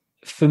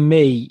for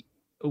me,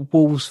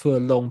 Wolves for a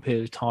long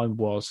period of time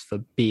was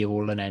the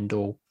be-all and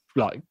end-all,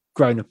 like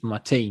growing up in my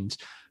teens.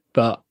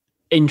 But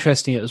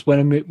interesting, it was when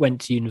I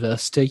went to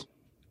university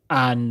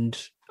and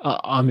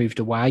I moved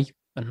away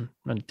and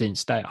didn't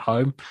stay at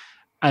home.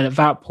 And at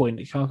that point,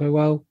 you kind of go,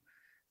 well,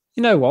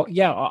 you know what?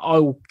 Yeah, I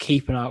will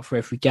keep an eye out for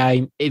every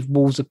game. If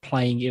Wolves are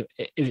playing, if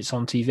it's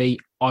on TV,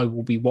 I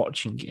will be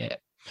watching it.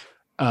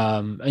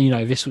 And,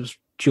 this was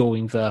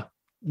during the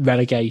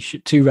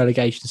two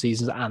relegation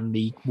seasons and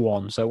League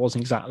One. So it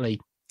wasn't exactly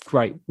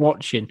great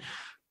watching,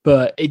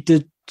 but it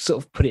did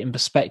sort of put it in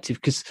perspective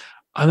because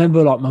I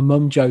remember like my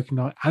mum joking,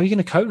 like, how are you going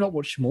to cope not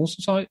watching Wolves?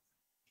 It's like,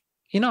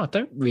 I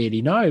don't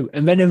really know.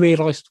 And then I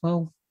realised,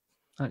 well,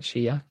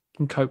 actually, I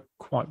can cope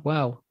quite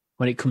well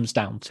when it comes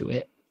down to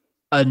it.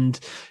 And,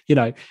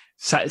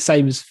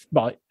 same as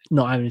like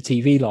not having a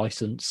TV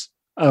license.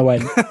 I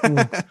went,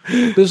 but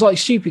it was like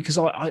stupid because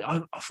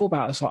I thought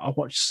about it. It's like I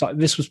watched,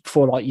 this was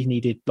before like you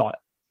needed like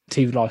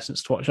TV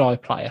license to watch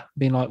iPlayer.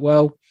 Being like,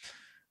 well,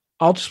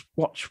 I'll just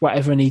watch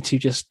whatever I need to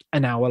just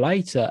an hour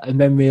later. And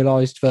then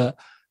realised that,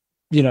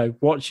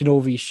 watching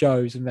all these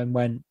shows and then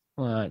went,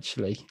 well,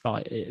 actually,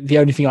 like the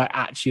only thing I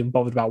actually am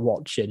bothered about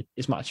watching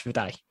is Match of the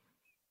Day.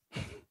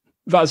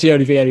 That's the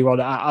only thing anyone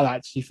I'm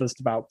actually fussed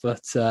about. But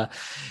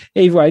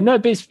either way, no,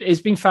 but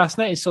it's been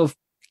fascinating to sort of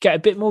get a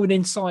bit more of an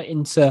insight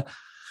into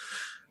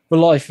the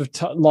life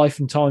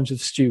and times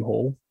of Stu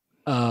Hall.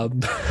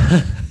 Let's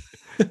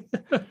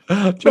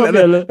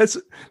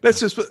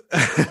just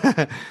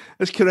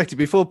let's correct it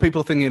before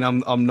people thinking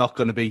I'm not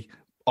going to be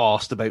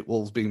arsed about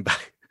Wolves being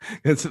back.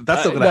 That's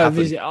not going to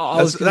happen.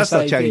 That's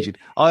not changing.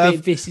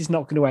 This is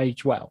not going to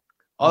age well.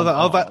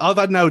 I've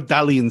had no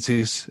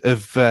dalliances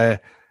of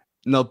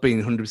not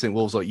being 100%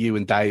 Wolves like you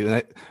and Dave.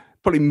 And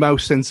probably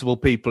most sensible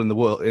people in the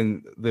world,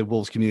 in the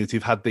Wolves community,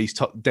 have had these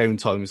down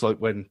times, like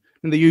when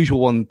the usual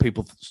one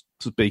people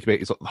speak about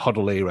is like the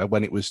Hoddle era,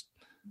 when it was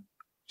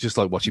just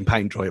like watching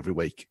paint dry every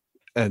week.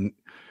 But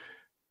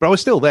I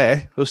was still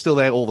there. I was still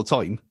there all the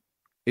time.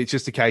 It's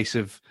just a case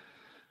of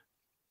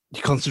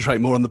you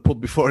concentrate more on the pub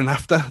before and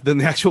after than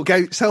the actual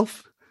game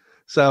itself.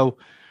 So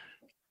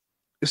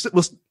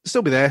we'll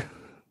still be there,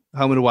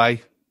 home and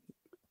away,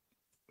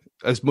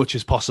 as much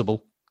as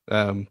possible.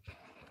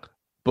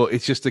 But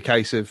it's just a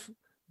case of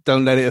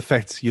don't let it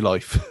affect your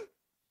life.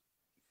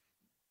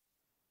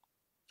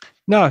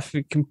 No, I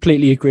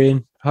completely agree.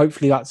 And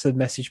hopefully that's a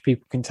message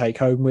people can take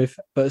home with.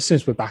 But as soon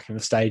as we're back in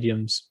the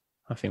stadiums,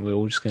 I think we're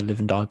all just going to live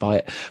and die by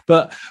it.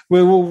 But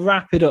we will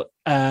wrap it up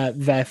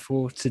there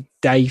for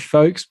today,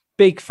 folks.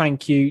 Big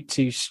thank you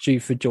to Stu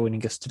for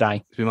joining us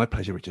today. It's been my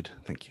pleasure, Richard.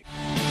 Thank you.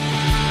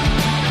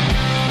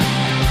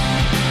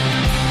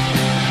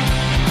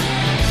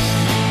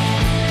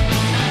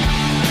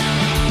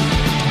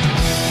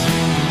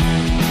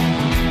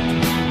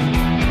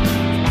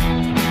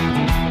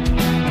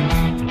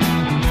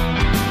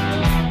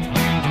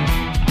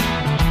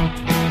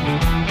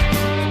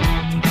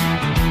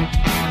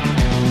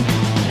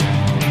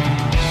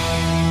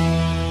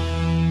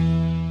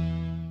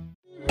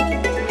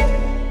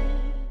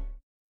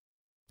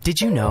 Did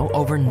you know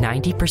over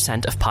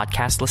 90% of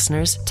podcast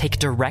listeners take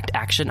direct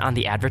action on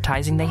the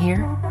advertising they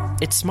hear?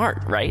 It's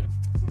smart, right?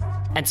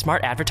 And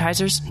smart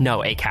advertisers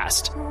know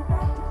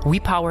Acast. We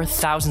power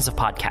thousands of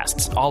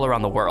podcasts all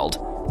around the world,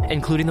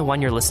 including the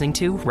one you're listening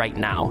to right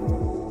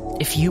now.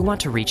 If you want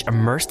to reach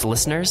immersed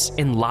listeners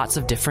in lots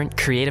of different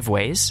creative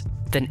ways,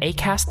 then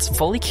Acast's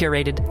fully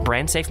curated,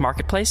 brand-safe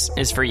marketplace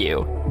is for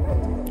you.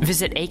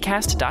 Visit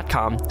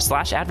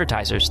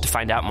acast.com/advertisers to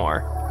find out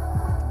more.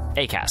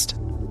 Acast.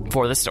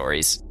 For the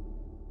stories.